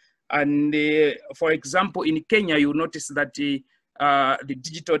issues. And for example, in Kenya, you'll notice that the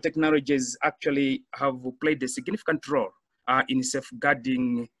digital technologies actually have played a significant role in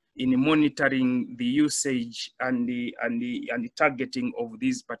safeguarding, in monitoring the usage and the targeting of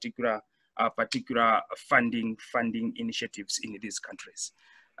these particular funding initiatives in these countries.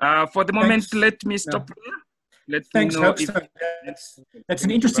 For the moment, Thanks. let me stop here. Thanks, that's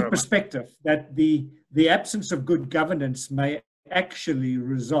an interesting perspective, that the absence of good governance may actually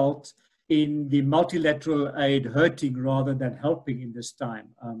result in the multilateral aid hurting rather than helping in this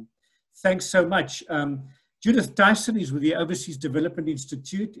time. Thanks so much. Judith Tyson is with the Overseas Development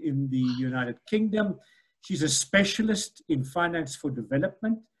Institute in the United Kingdom. She's a specialist in finance for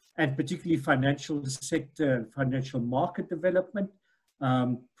development, and particularly financial sector, financial market development,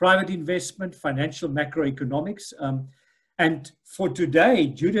 private investment, financial macroeconomics. And for today,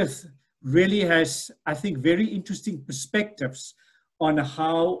 Judith really has, I think, very interesting perspectives on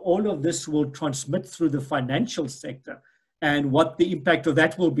how all of this will transmit through the financial sector and what the impact of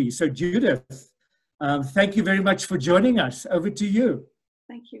that will be. So Judith, thank you very much for joining us. Over to you.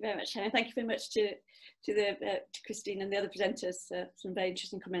 Thank you very much, Henry. Thank you very much to Christine and the other presenters, some very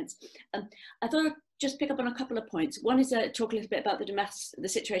interesting comments. I thought I'd just pick up on a couple of points. One is talk a little bit about the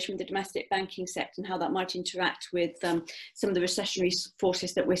situation with the domestic banking sector and how that might interact with some of the recessionary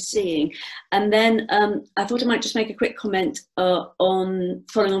forces that we're seeing. And then I thought I might just make a quick comment on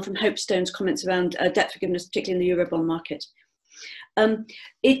following on from Hope Stone's comments around debt forgiveness, particularly in the Eurobond market. Of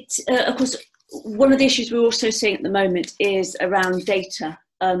course, one of the issues we're also seeing at the moment is around data.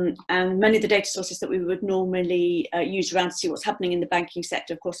 And many of the data sources that we would normally use around to see what's happening in the banking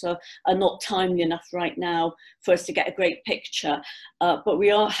sector, of course, are not timely enough right now for us to get a great picture. But we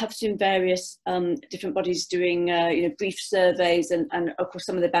have seen various different bodies doing brief surveys, and of course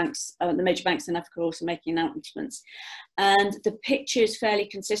some of the banks, the major banks in Africa, are also making announcements. And the picture is fairly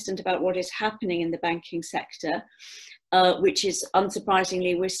consistent about what is happening in the banking sector, which is,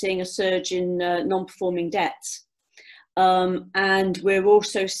 unsurprisingly, we're seeing a surge in non-performing debts. And we're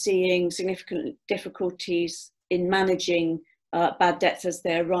also seeing significant difficulties in managing bad debts as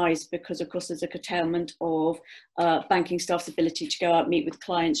they arise, because of course there's a curtailment of banking staff's ability to go out, meet with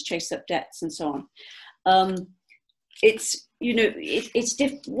clients, chase up debts and so on. The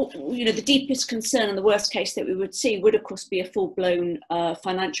deepest concern and the worst case that we would see would of course be a full-blown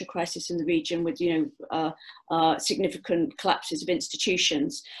financial crisis in the region with significant collapses of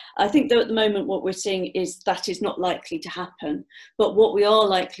institutions. I think though at the moment what we're seeing is that is not likely to happen, but what we are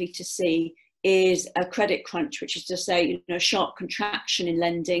likely to see is a credit crunch, which is to say, a sharp contraction in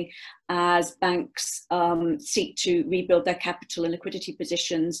lending as banks seek to rebuild their capital and liquidity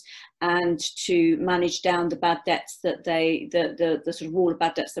positions and to manage down the bad debts that the sort of wall of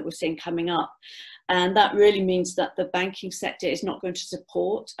bad debts that we're seeing coming up. And that really means that the banking sector is not going to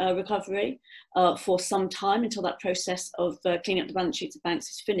support recovery for some time, until that process of cleaning up the balance sheets of banks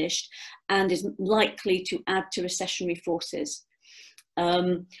is finished, and is likely to add to recessionary forces.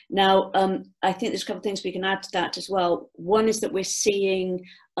 I think there's a couple of things we can add to that as well. One is that we're seeing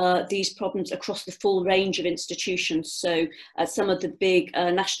these problems across the full range of institutions. So some of the big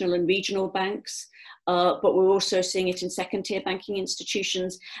national and regional banks, but we're also seeing it in second-tier banking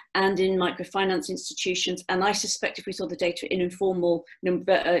institutions and in microfinance institutions. And I suspect if we saw the data in informal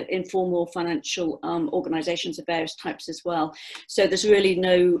financial organisations of various types as well. So there's really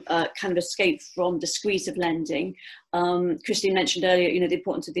no kind of escape from the squeeze of lending. Christine mentioned earlier, the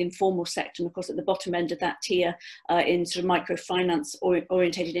importance of the informal sector, and of course at the bottom end of that tier, in sort of microfinance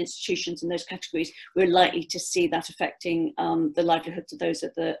orientated institutions in those categories, we're likely to see that affecting the livelihoods of those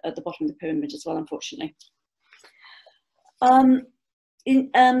at the bottom of the pyramid as well, unfortunately.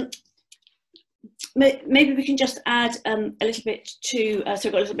 Maybe we can just add a little bit to, so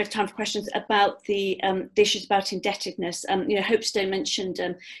we've got a little bit of time for questions about the issues about indebtedness. Hope Stone mentioned,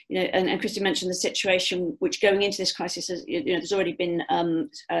 and Christy mentioned the situation which going into this crisis, there's already been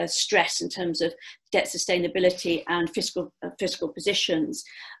stress in terms of debt sustainability and fiscal positions.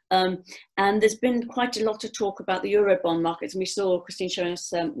 And there's been quite a lot of talk about the Eurobond markets, and we saw Christine showing us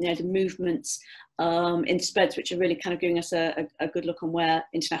the movements in spreads, which are really kind of giving us a good look on where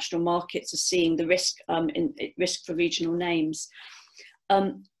international markets are seeing the risk risk for regional names.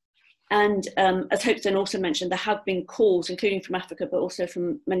 As Hope Stone also mentioned, there have been calls, including from Africa, but also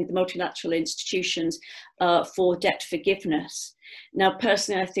from many of the multilateral institutions, for debt forgiveness. Now,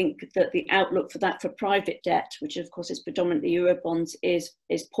 personally, I think that the outlook for that for private debt, which of course is predominantly Eurobonds, is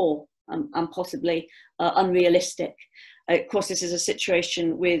poor and possibly unrealistic. Of course, this is a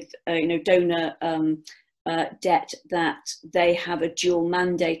situation with donor debt that they have a dual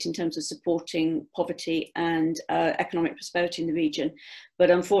mandate in terms of supporting poverty and economic prosperity in the region. But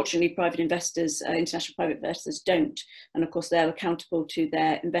unfortunately, private investors, international private investors, don't. And of course, they're accountable to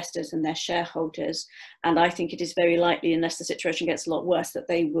their investors and their shareholders. And I think it is very likely, unless the situation gets a lot worse, that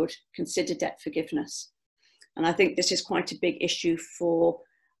they would consider debt forgiveness. And I think this is quite a big issue for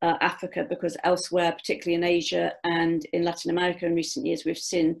Africa, because elsewhere, particularly in Asia and in Latin America in recent years, we've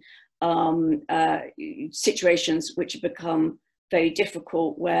seen situations which have become very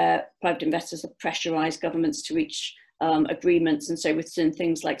difficult, where private investors have pressurized governments to reach agreements. And so we've seen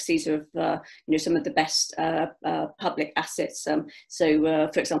things like seizure of some of the best public assets. For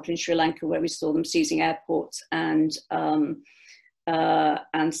example, in Sri Lanka, where we saw them seizing airports and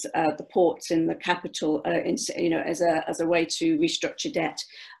the ports in the capital, as a way to restructure debt.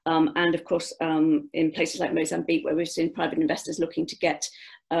 And of course, in places like Mozambique, where we've seen private investors looking to get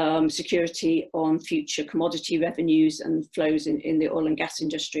security on future commodity revenues and flows in the oil and gas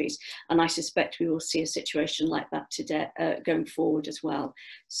industries. And I suspect we will see a situation like that today, going forward as well.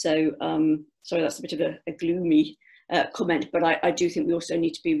 So, sorry, that's a bit of a gloomy comment, but I do think we also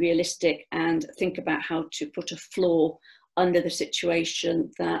need to be realistic and think about how to put a floor under the situation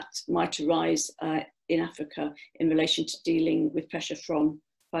that might arise in Africa in relation to dealing with pressure from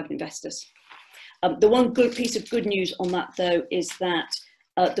private investors. The one good piece of good news on that, though, is that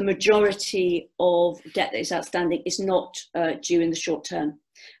the majority of debt that is outstanding is not due in the short term.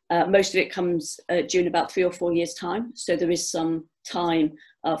 Most of it comes due in about 3 or 4 years' time. So there is some time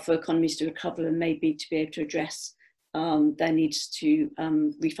for economies to recover and maybe to be able to address their needs to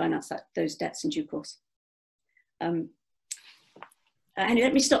refinance those debts in due course. Henry,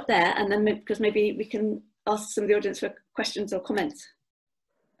 let me stop there, and then because maybe we can ask some of the audience for questions or comments.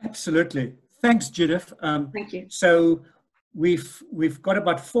 Absolutely. Thanks, Judith. Thank you. So we've got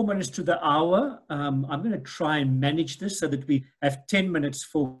about 4 minutes to the hour. I'm going to try and manage this so that we have 10 minutes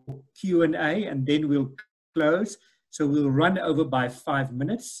for Q&A, and then we'll close. So we'll run over by 5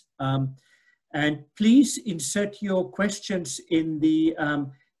 minutes. And please insert your questions in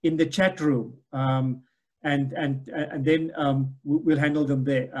the chat room, and then we'll handle them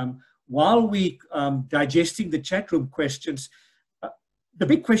there. While we digesting the chat room questions, the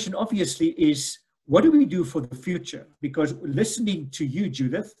big question obviously is, what do we do for the future? Because listening to you,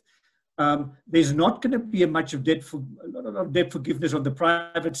 Judith, there's not going to be a lot of debt forgiveness on the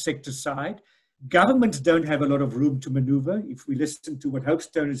private sector side. Governments don't have a lot of room to maneuver. If we listen to what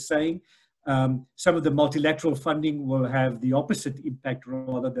Hopestone is saying, some of the multilateral funding will have the opposite impact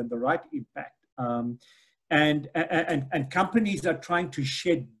rather than the right impact. And companies are trying to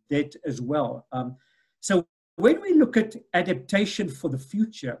shed debt as well. So when we look at adaptation for the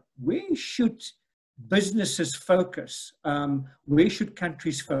future, where should businesses focus? Where should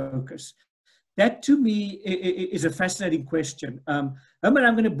countries focus? That to me is a fascinating question. Herman,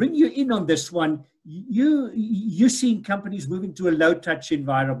 I'm going to bring you in on this one. You're seeing companies moving to a low-touch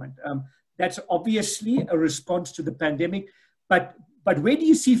environment. That's obviously a response to the pandemic, but where do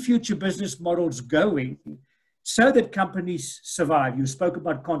you see future business models going so that companies survive? You spoke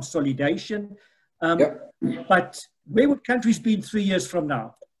about consolidation, but where would countries be in 3 years from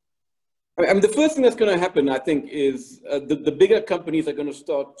now? I mean, the first thing that's going to happen, I think, is the bigger companies are going to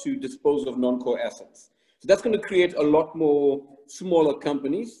start to dispose of non-core assets. So that's going to create a lot more smaller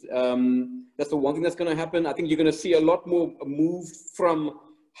companies. That's the one thing that's going to happen. I think you're going to see a lot more move from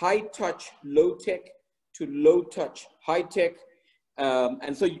high-touch, low-tech to low-touch, high-tech.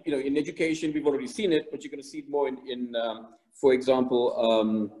 And so, you know, in education, we've already seen it, but you're going to see it more in for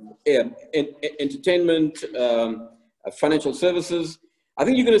example, entertainment, financial services. I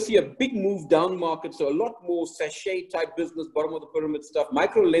think you're going to see a big move down market, so a lot more sachet type business, bottom of the pyramid stuff,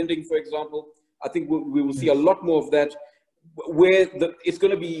 micro lending, for example. I think we will see a lot more of that, where it's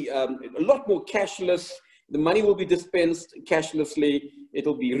going to be a lot more cashless. The money will be dispensed cashlessly.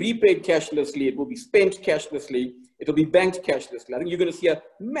 It'll be repaid cashlessly. It will be spent cashlessly. It'll be banked cashlessly. I think you're going to see a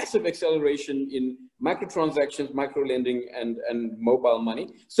massive acceleration in microtransactions, micro lending, and mobile money.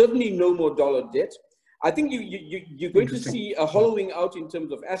 Certainly no more dollar debt. I think you're going to see a hollowing out in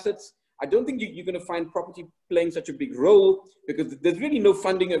terms of assets. I don't think you're going to find property playing such a big role because there's really no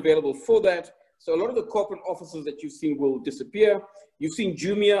funding available for that. So a lot of the corporate offices that you've seen will disappear. You've seen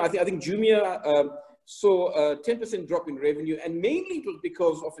Jumia. I think Jumia saw a 10% drop in revenue, and mainly it was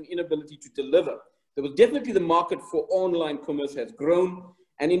because of an inability to deliver. There was definitely the market for online commerce has grown,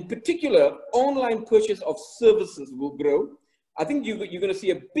 and in particular, online purchase of services will grow. I think you're going to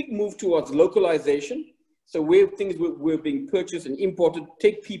see a big move towards localization. So where things were being purchased and imported,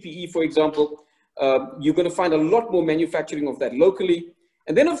 take PPE, for example, you're going to find a lot more manufacturing of that locally.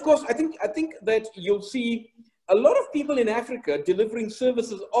 And then, of course, I think that you'll see a lot of people in Africa delivering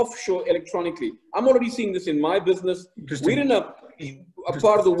services offshore electronically. I'm already seeing this in my business. We're in a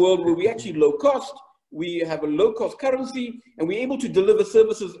part of the world where we actually low cost. We have a low cost currency, and we're able to deliver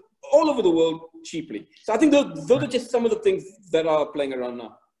services all over the world cheaply. So I think those are just some of the things that are playing around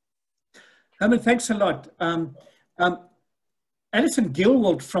now. Herman, thanks a lot. Alison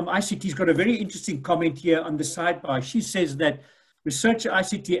Gilwald from ICT has got a very interesting comment here on the sidebar. She says that Research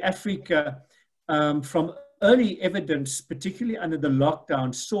ICT Africa, from early evidence, particularly under the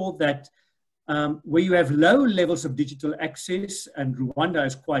lockdown, saw that where you have low levels of digital access, and Rwanda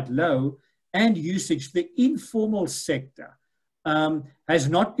is quite low, and usage, the informal sector has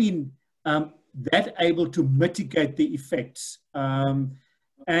not been that able to mitigate the effects.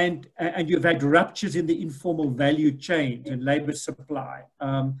 And you've had ruptures in the informal value chain and labor supply.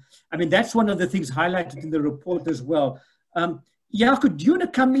 I mean, that's one of the things highlighted in the report as well. Jaco, do you want to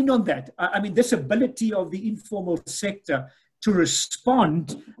come in on that? I mean, this ability of the informal sector to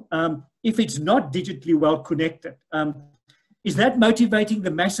respond if it's not digitally well connected. Is that motivating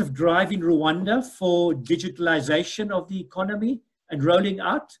the massive drive in Rwanda for digitalization of the economy and rolling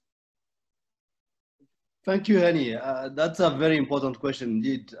out? Thank you, Henny. That's a very important question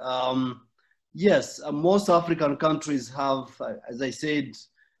indeed. Yes, most African countries have, as I said,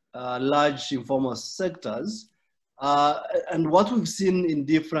 large informal sectors. And what we've seen in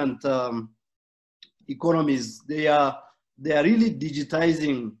different economies, they are really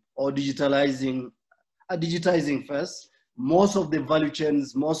digitizing or digitalizing first most of the value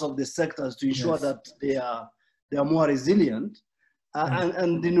chains, most of the sectors to ensure Yes. that they are more resilient.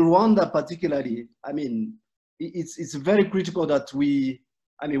 And in Rwanda particularly, I mean, it's very critical that we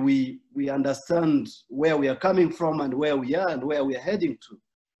understand where we are coming from and where we are and where we are heading to.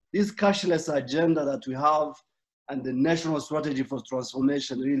 This cashless agenda that we have and the national strategy for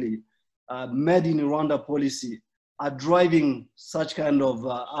transformation really made in Rwanda policy are driving such kind of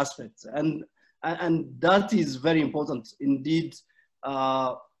aspects. And that is very important. Indeed,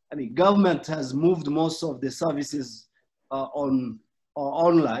 government has moved most of the services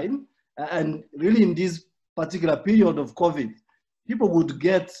online. And really in this particular period of COVID, people would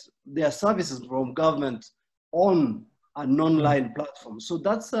get their services from government on an online platform. So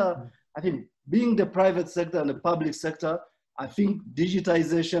that's, I think, being the private sector and the public sector, I think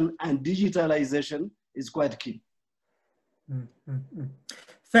digitization and digitalization is quite key.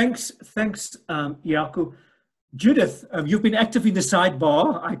 Thanks, Jaco. Judith, you've been active in the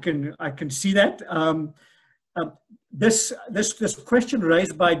sidebar. I can see that. This question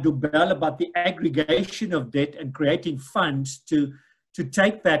raised by Dubel about the aggregation of debt and creating funds to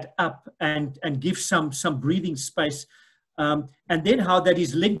take that up and give some breathing space, and then how that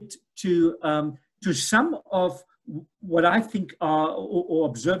is linked to some of what I think are or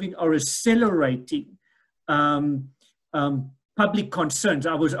observing are accelerating public concerns.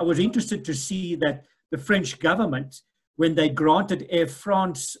 I was interested to see that the French government, when they granted Air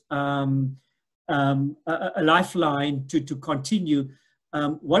France a lifeline to continue,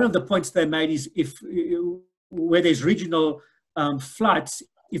 one of the points they made is where there's regional flights,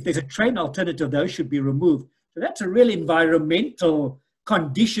 if there's a train alternative, those should be removed. So that's a real environmental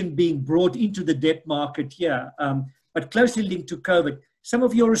condition being brought into the debt market here, but closely linked to COVID. Some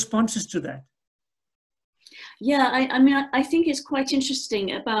of your responses to that? Yeah, I mean, I think it's quite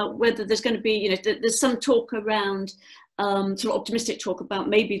interesting about whether there's going to be, there's some talk around, sort of optimistic talk about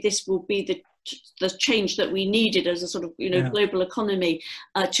maybe this will be the change that we needed as a sort of, global economy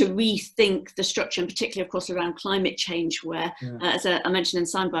to rethink the structure, and particularly, of course, around climate change, where, as I mentioned in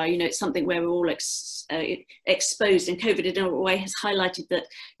Sidebar, it's something where we're all exposed, and COVID in a way has highlighted that,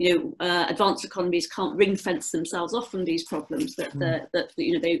 advanced economies can't ring fence themselves off from these problems, that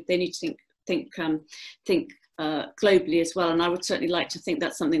they need to think globally as well. And I would certainly like to think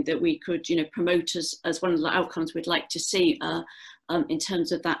that's something that we could, promote as one of the outcomes we'd like to see in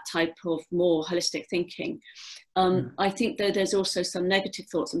terms of that type of more holistic thinking. I think though there's also some negative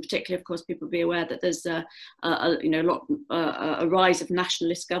thoughts, and particularly, of course, people be aware that there's a rise of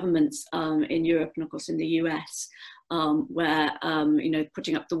nationalist governments in Europe and, of course, in the US, where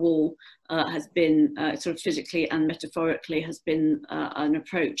putting up the wall has been sort of physically and metaphorically has been an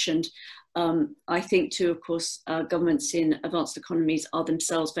approach. And I think too, of course, governments in advanced economies are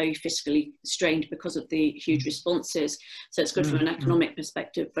themselves very fiscally strained because of the huge responses. So it's good from an economic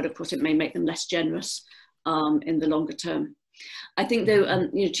perspective, but of course it may make them less generous in the longer term. I think though,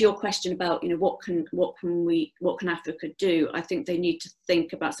 to your question about, what can Africa do? I think they need to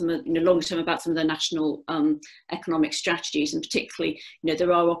think about some of, longer term about some of the national economic strategies, and particularly,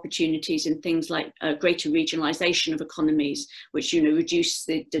 there are opportunities in things like greater regionalization of economies, which, reduce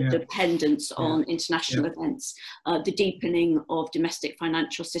the dependence on international events, the deepening of domestic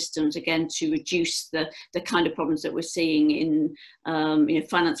financial systems, again, to reduce the kind of problems that we're seeing in,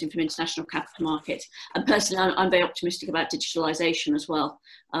 financing from international capital markets. And personally, I'm very optimistic about digitalization as well.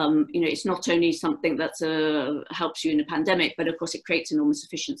 It's not only something that helps you in a pandemic, but of course it creates enormous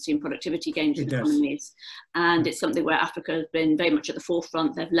efficiency and productivity gains in economies. And it's something where Africa has been very much at the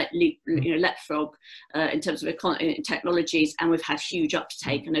forefront. They've leapfrog in terms of technologies, and we've had huge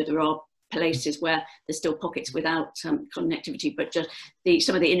uptake. I know there are places where there's still pockets without connectivity, but just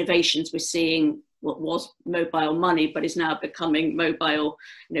some of the innovations we're seeing, what was mobile money, but is now becoming mobile,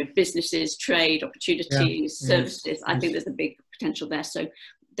 businesses, trade, opportunities, services. I think there's a big potential there. So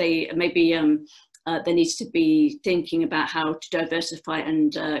they maybe there needs to be thinking about how to diversify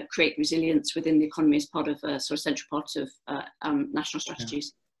and create resilience within the economy as part of a sort of central part of national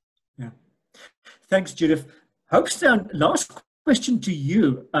strategies. Yeah. Thanks, Judith. Hopestown, last question to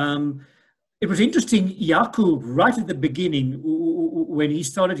you. It was interesting, Jaco, right at the beginning, when he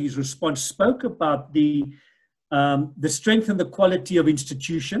started his response, spoke about the strength and the quality of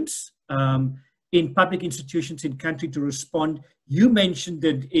institutions, in public institutions in country to respond. You mentioned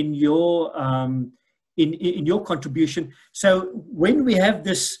it in your contribution. So when we have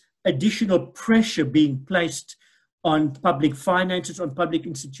this additional pressure being placed on public finances, on public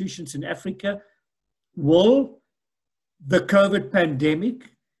institutions in Africa. Will the COVID pandemic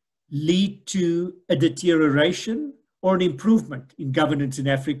lead to a deterioration or an improvement in governance in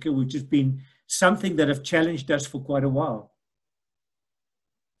Africa, which has been something that have challenged us for quite a while?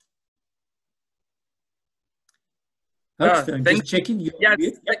 Just checking.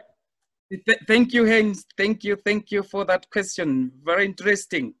 Yes. Thank you, Heinz. Thank you for that question. Very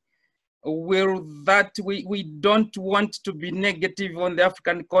interesting. Will that we don't want to be negative on the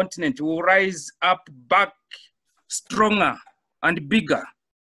African continent. We'll rise up back stronger and bigger.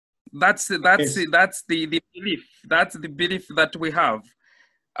 That's the belief. That's the belief that we have.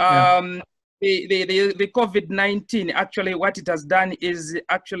 The COVID-19, actually what it has done is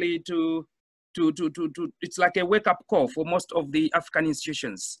actually it's like a wake-up call for most of the African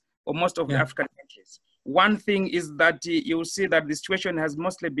institutions or most of the African countries. One thing is that you'll see that the situation has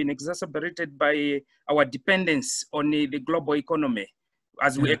mostly been exacerbated by our dependence on the global economy,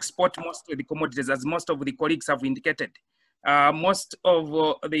 as we export most of the commodities, as most of the colleagues have indicated. Most of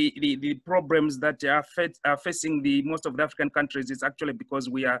the problems that are facing most of the African countries is actually because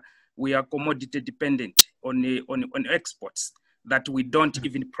we are commodity dependent on exports that we don't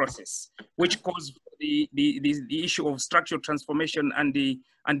even process, which caused the issue of structural transformation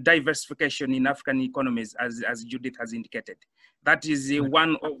and diversification in African economies, as Judith has indicated. That is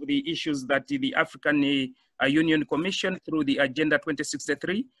one of the issues that the African Union Commission, through the Agenda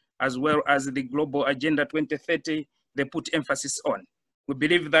 2063, as well as the Global Agenda 2030, they put emphasis on. We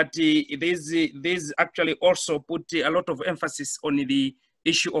believe that these actually also put a lot of emphasis on the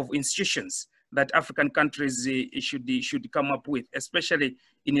issue of institutions that African countries should come up with, especially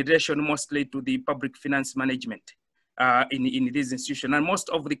in relation mostly to the public finance management in these institutions. And most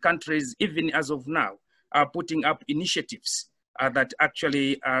of the countries, even as of now, are putting up initiatives that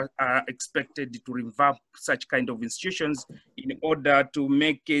actually are expected to revamp such kind of institutions in order to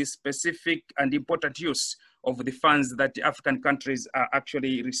make a specific and important use of the funds that the African countries are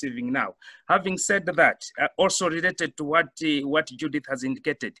actually receiving now. Having said that, also related to what Judith has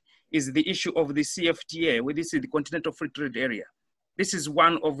indicated, is the issue of the CFTA, where this is the Continental Free Trade Area. This is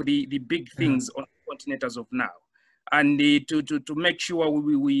one of the big things on the continent as of now. And to make sure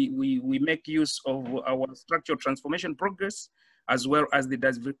we make use of our structural transformation progress, as well as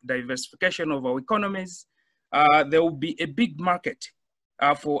the diversification of our economies, there will be a big market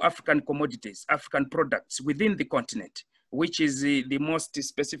for African commodities, African products within the continent, which is the most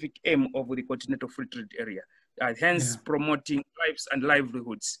specific aim of the Continental Free Trade Area, hence promoting lives and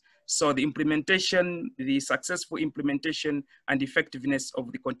livelihoods. So the implementation, the successful implementation and effectiveness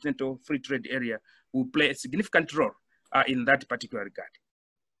of the Continental Free Trade Area will play a significant role in that particular regard.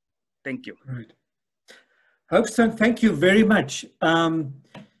 Thank you. Right. Hopestone, thank you very much.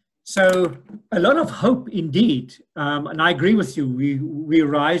 So a lot of hope indeed, and I agree with you. We're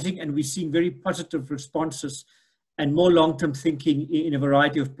rising and we're seeing very positive responses and more long-term thinking in a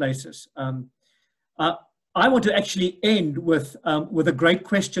variety of places. I want to actually end with a great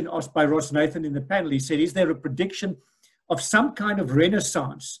question asked by Ross Nathan in the panel. He said, is there a prediction of some kind of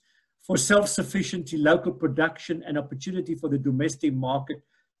renaissance for self-sufficiency, local production, and opportunity for the domestic market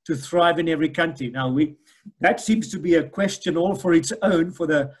to thrive in every country? Now, that seems to be a question all for its own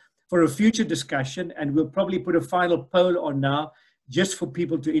for a future discussion, and we'll probably put a final poll on now just for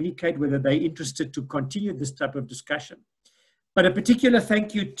people to indicate whether they're interested to continue this type of discussion. But a particular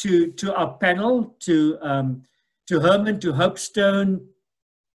thank you to our panel, to Herman, to Hopestone,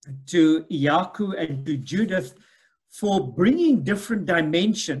 to Iyaku, and to Judith for bringing different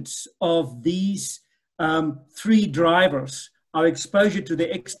dimensions of these three drivers: our exposure to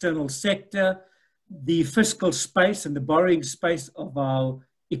the external sector, the fiscal space and the borrowing space of our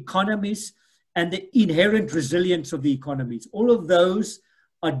economies, and the inherent resilience of the economies. All of those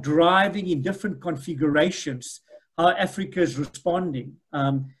are driving in different configurations how Africa is responding,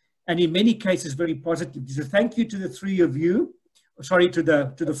 and in many cases very positive. So thank you to the three of you, sorry, to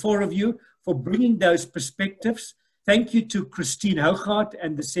the four of you for bringing those perspectives. Thank you to Christine Hougaard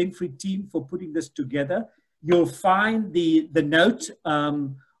and the Senfree team for putting this together. You'll find the note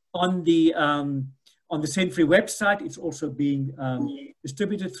on the Senfree website. It's also being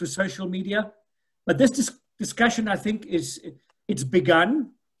distributed through social media. But this discussion, I think, it's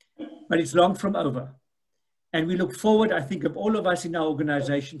begun, but it's long from over. And we look forward, I think, of all of us in our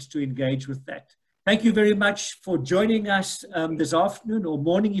organizations to engage with that. Thank you very much for joining us this afternoon or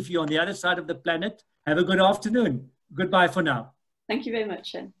morning if you're on the other side of the planet. Have a good afternoon. Goodbye for now. Thank you very much,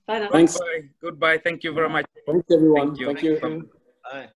 Shen. Bye now. Thanks. Goodbye. Thank you very much. Thanks, everyone. Thank you. Thank you. Bye.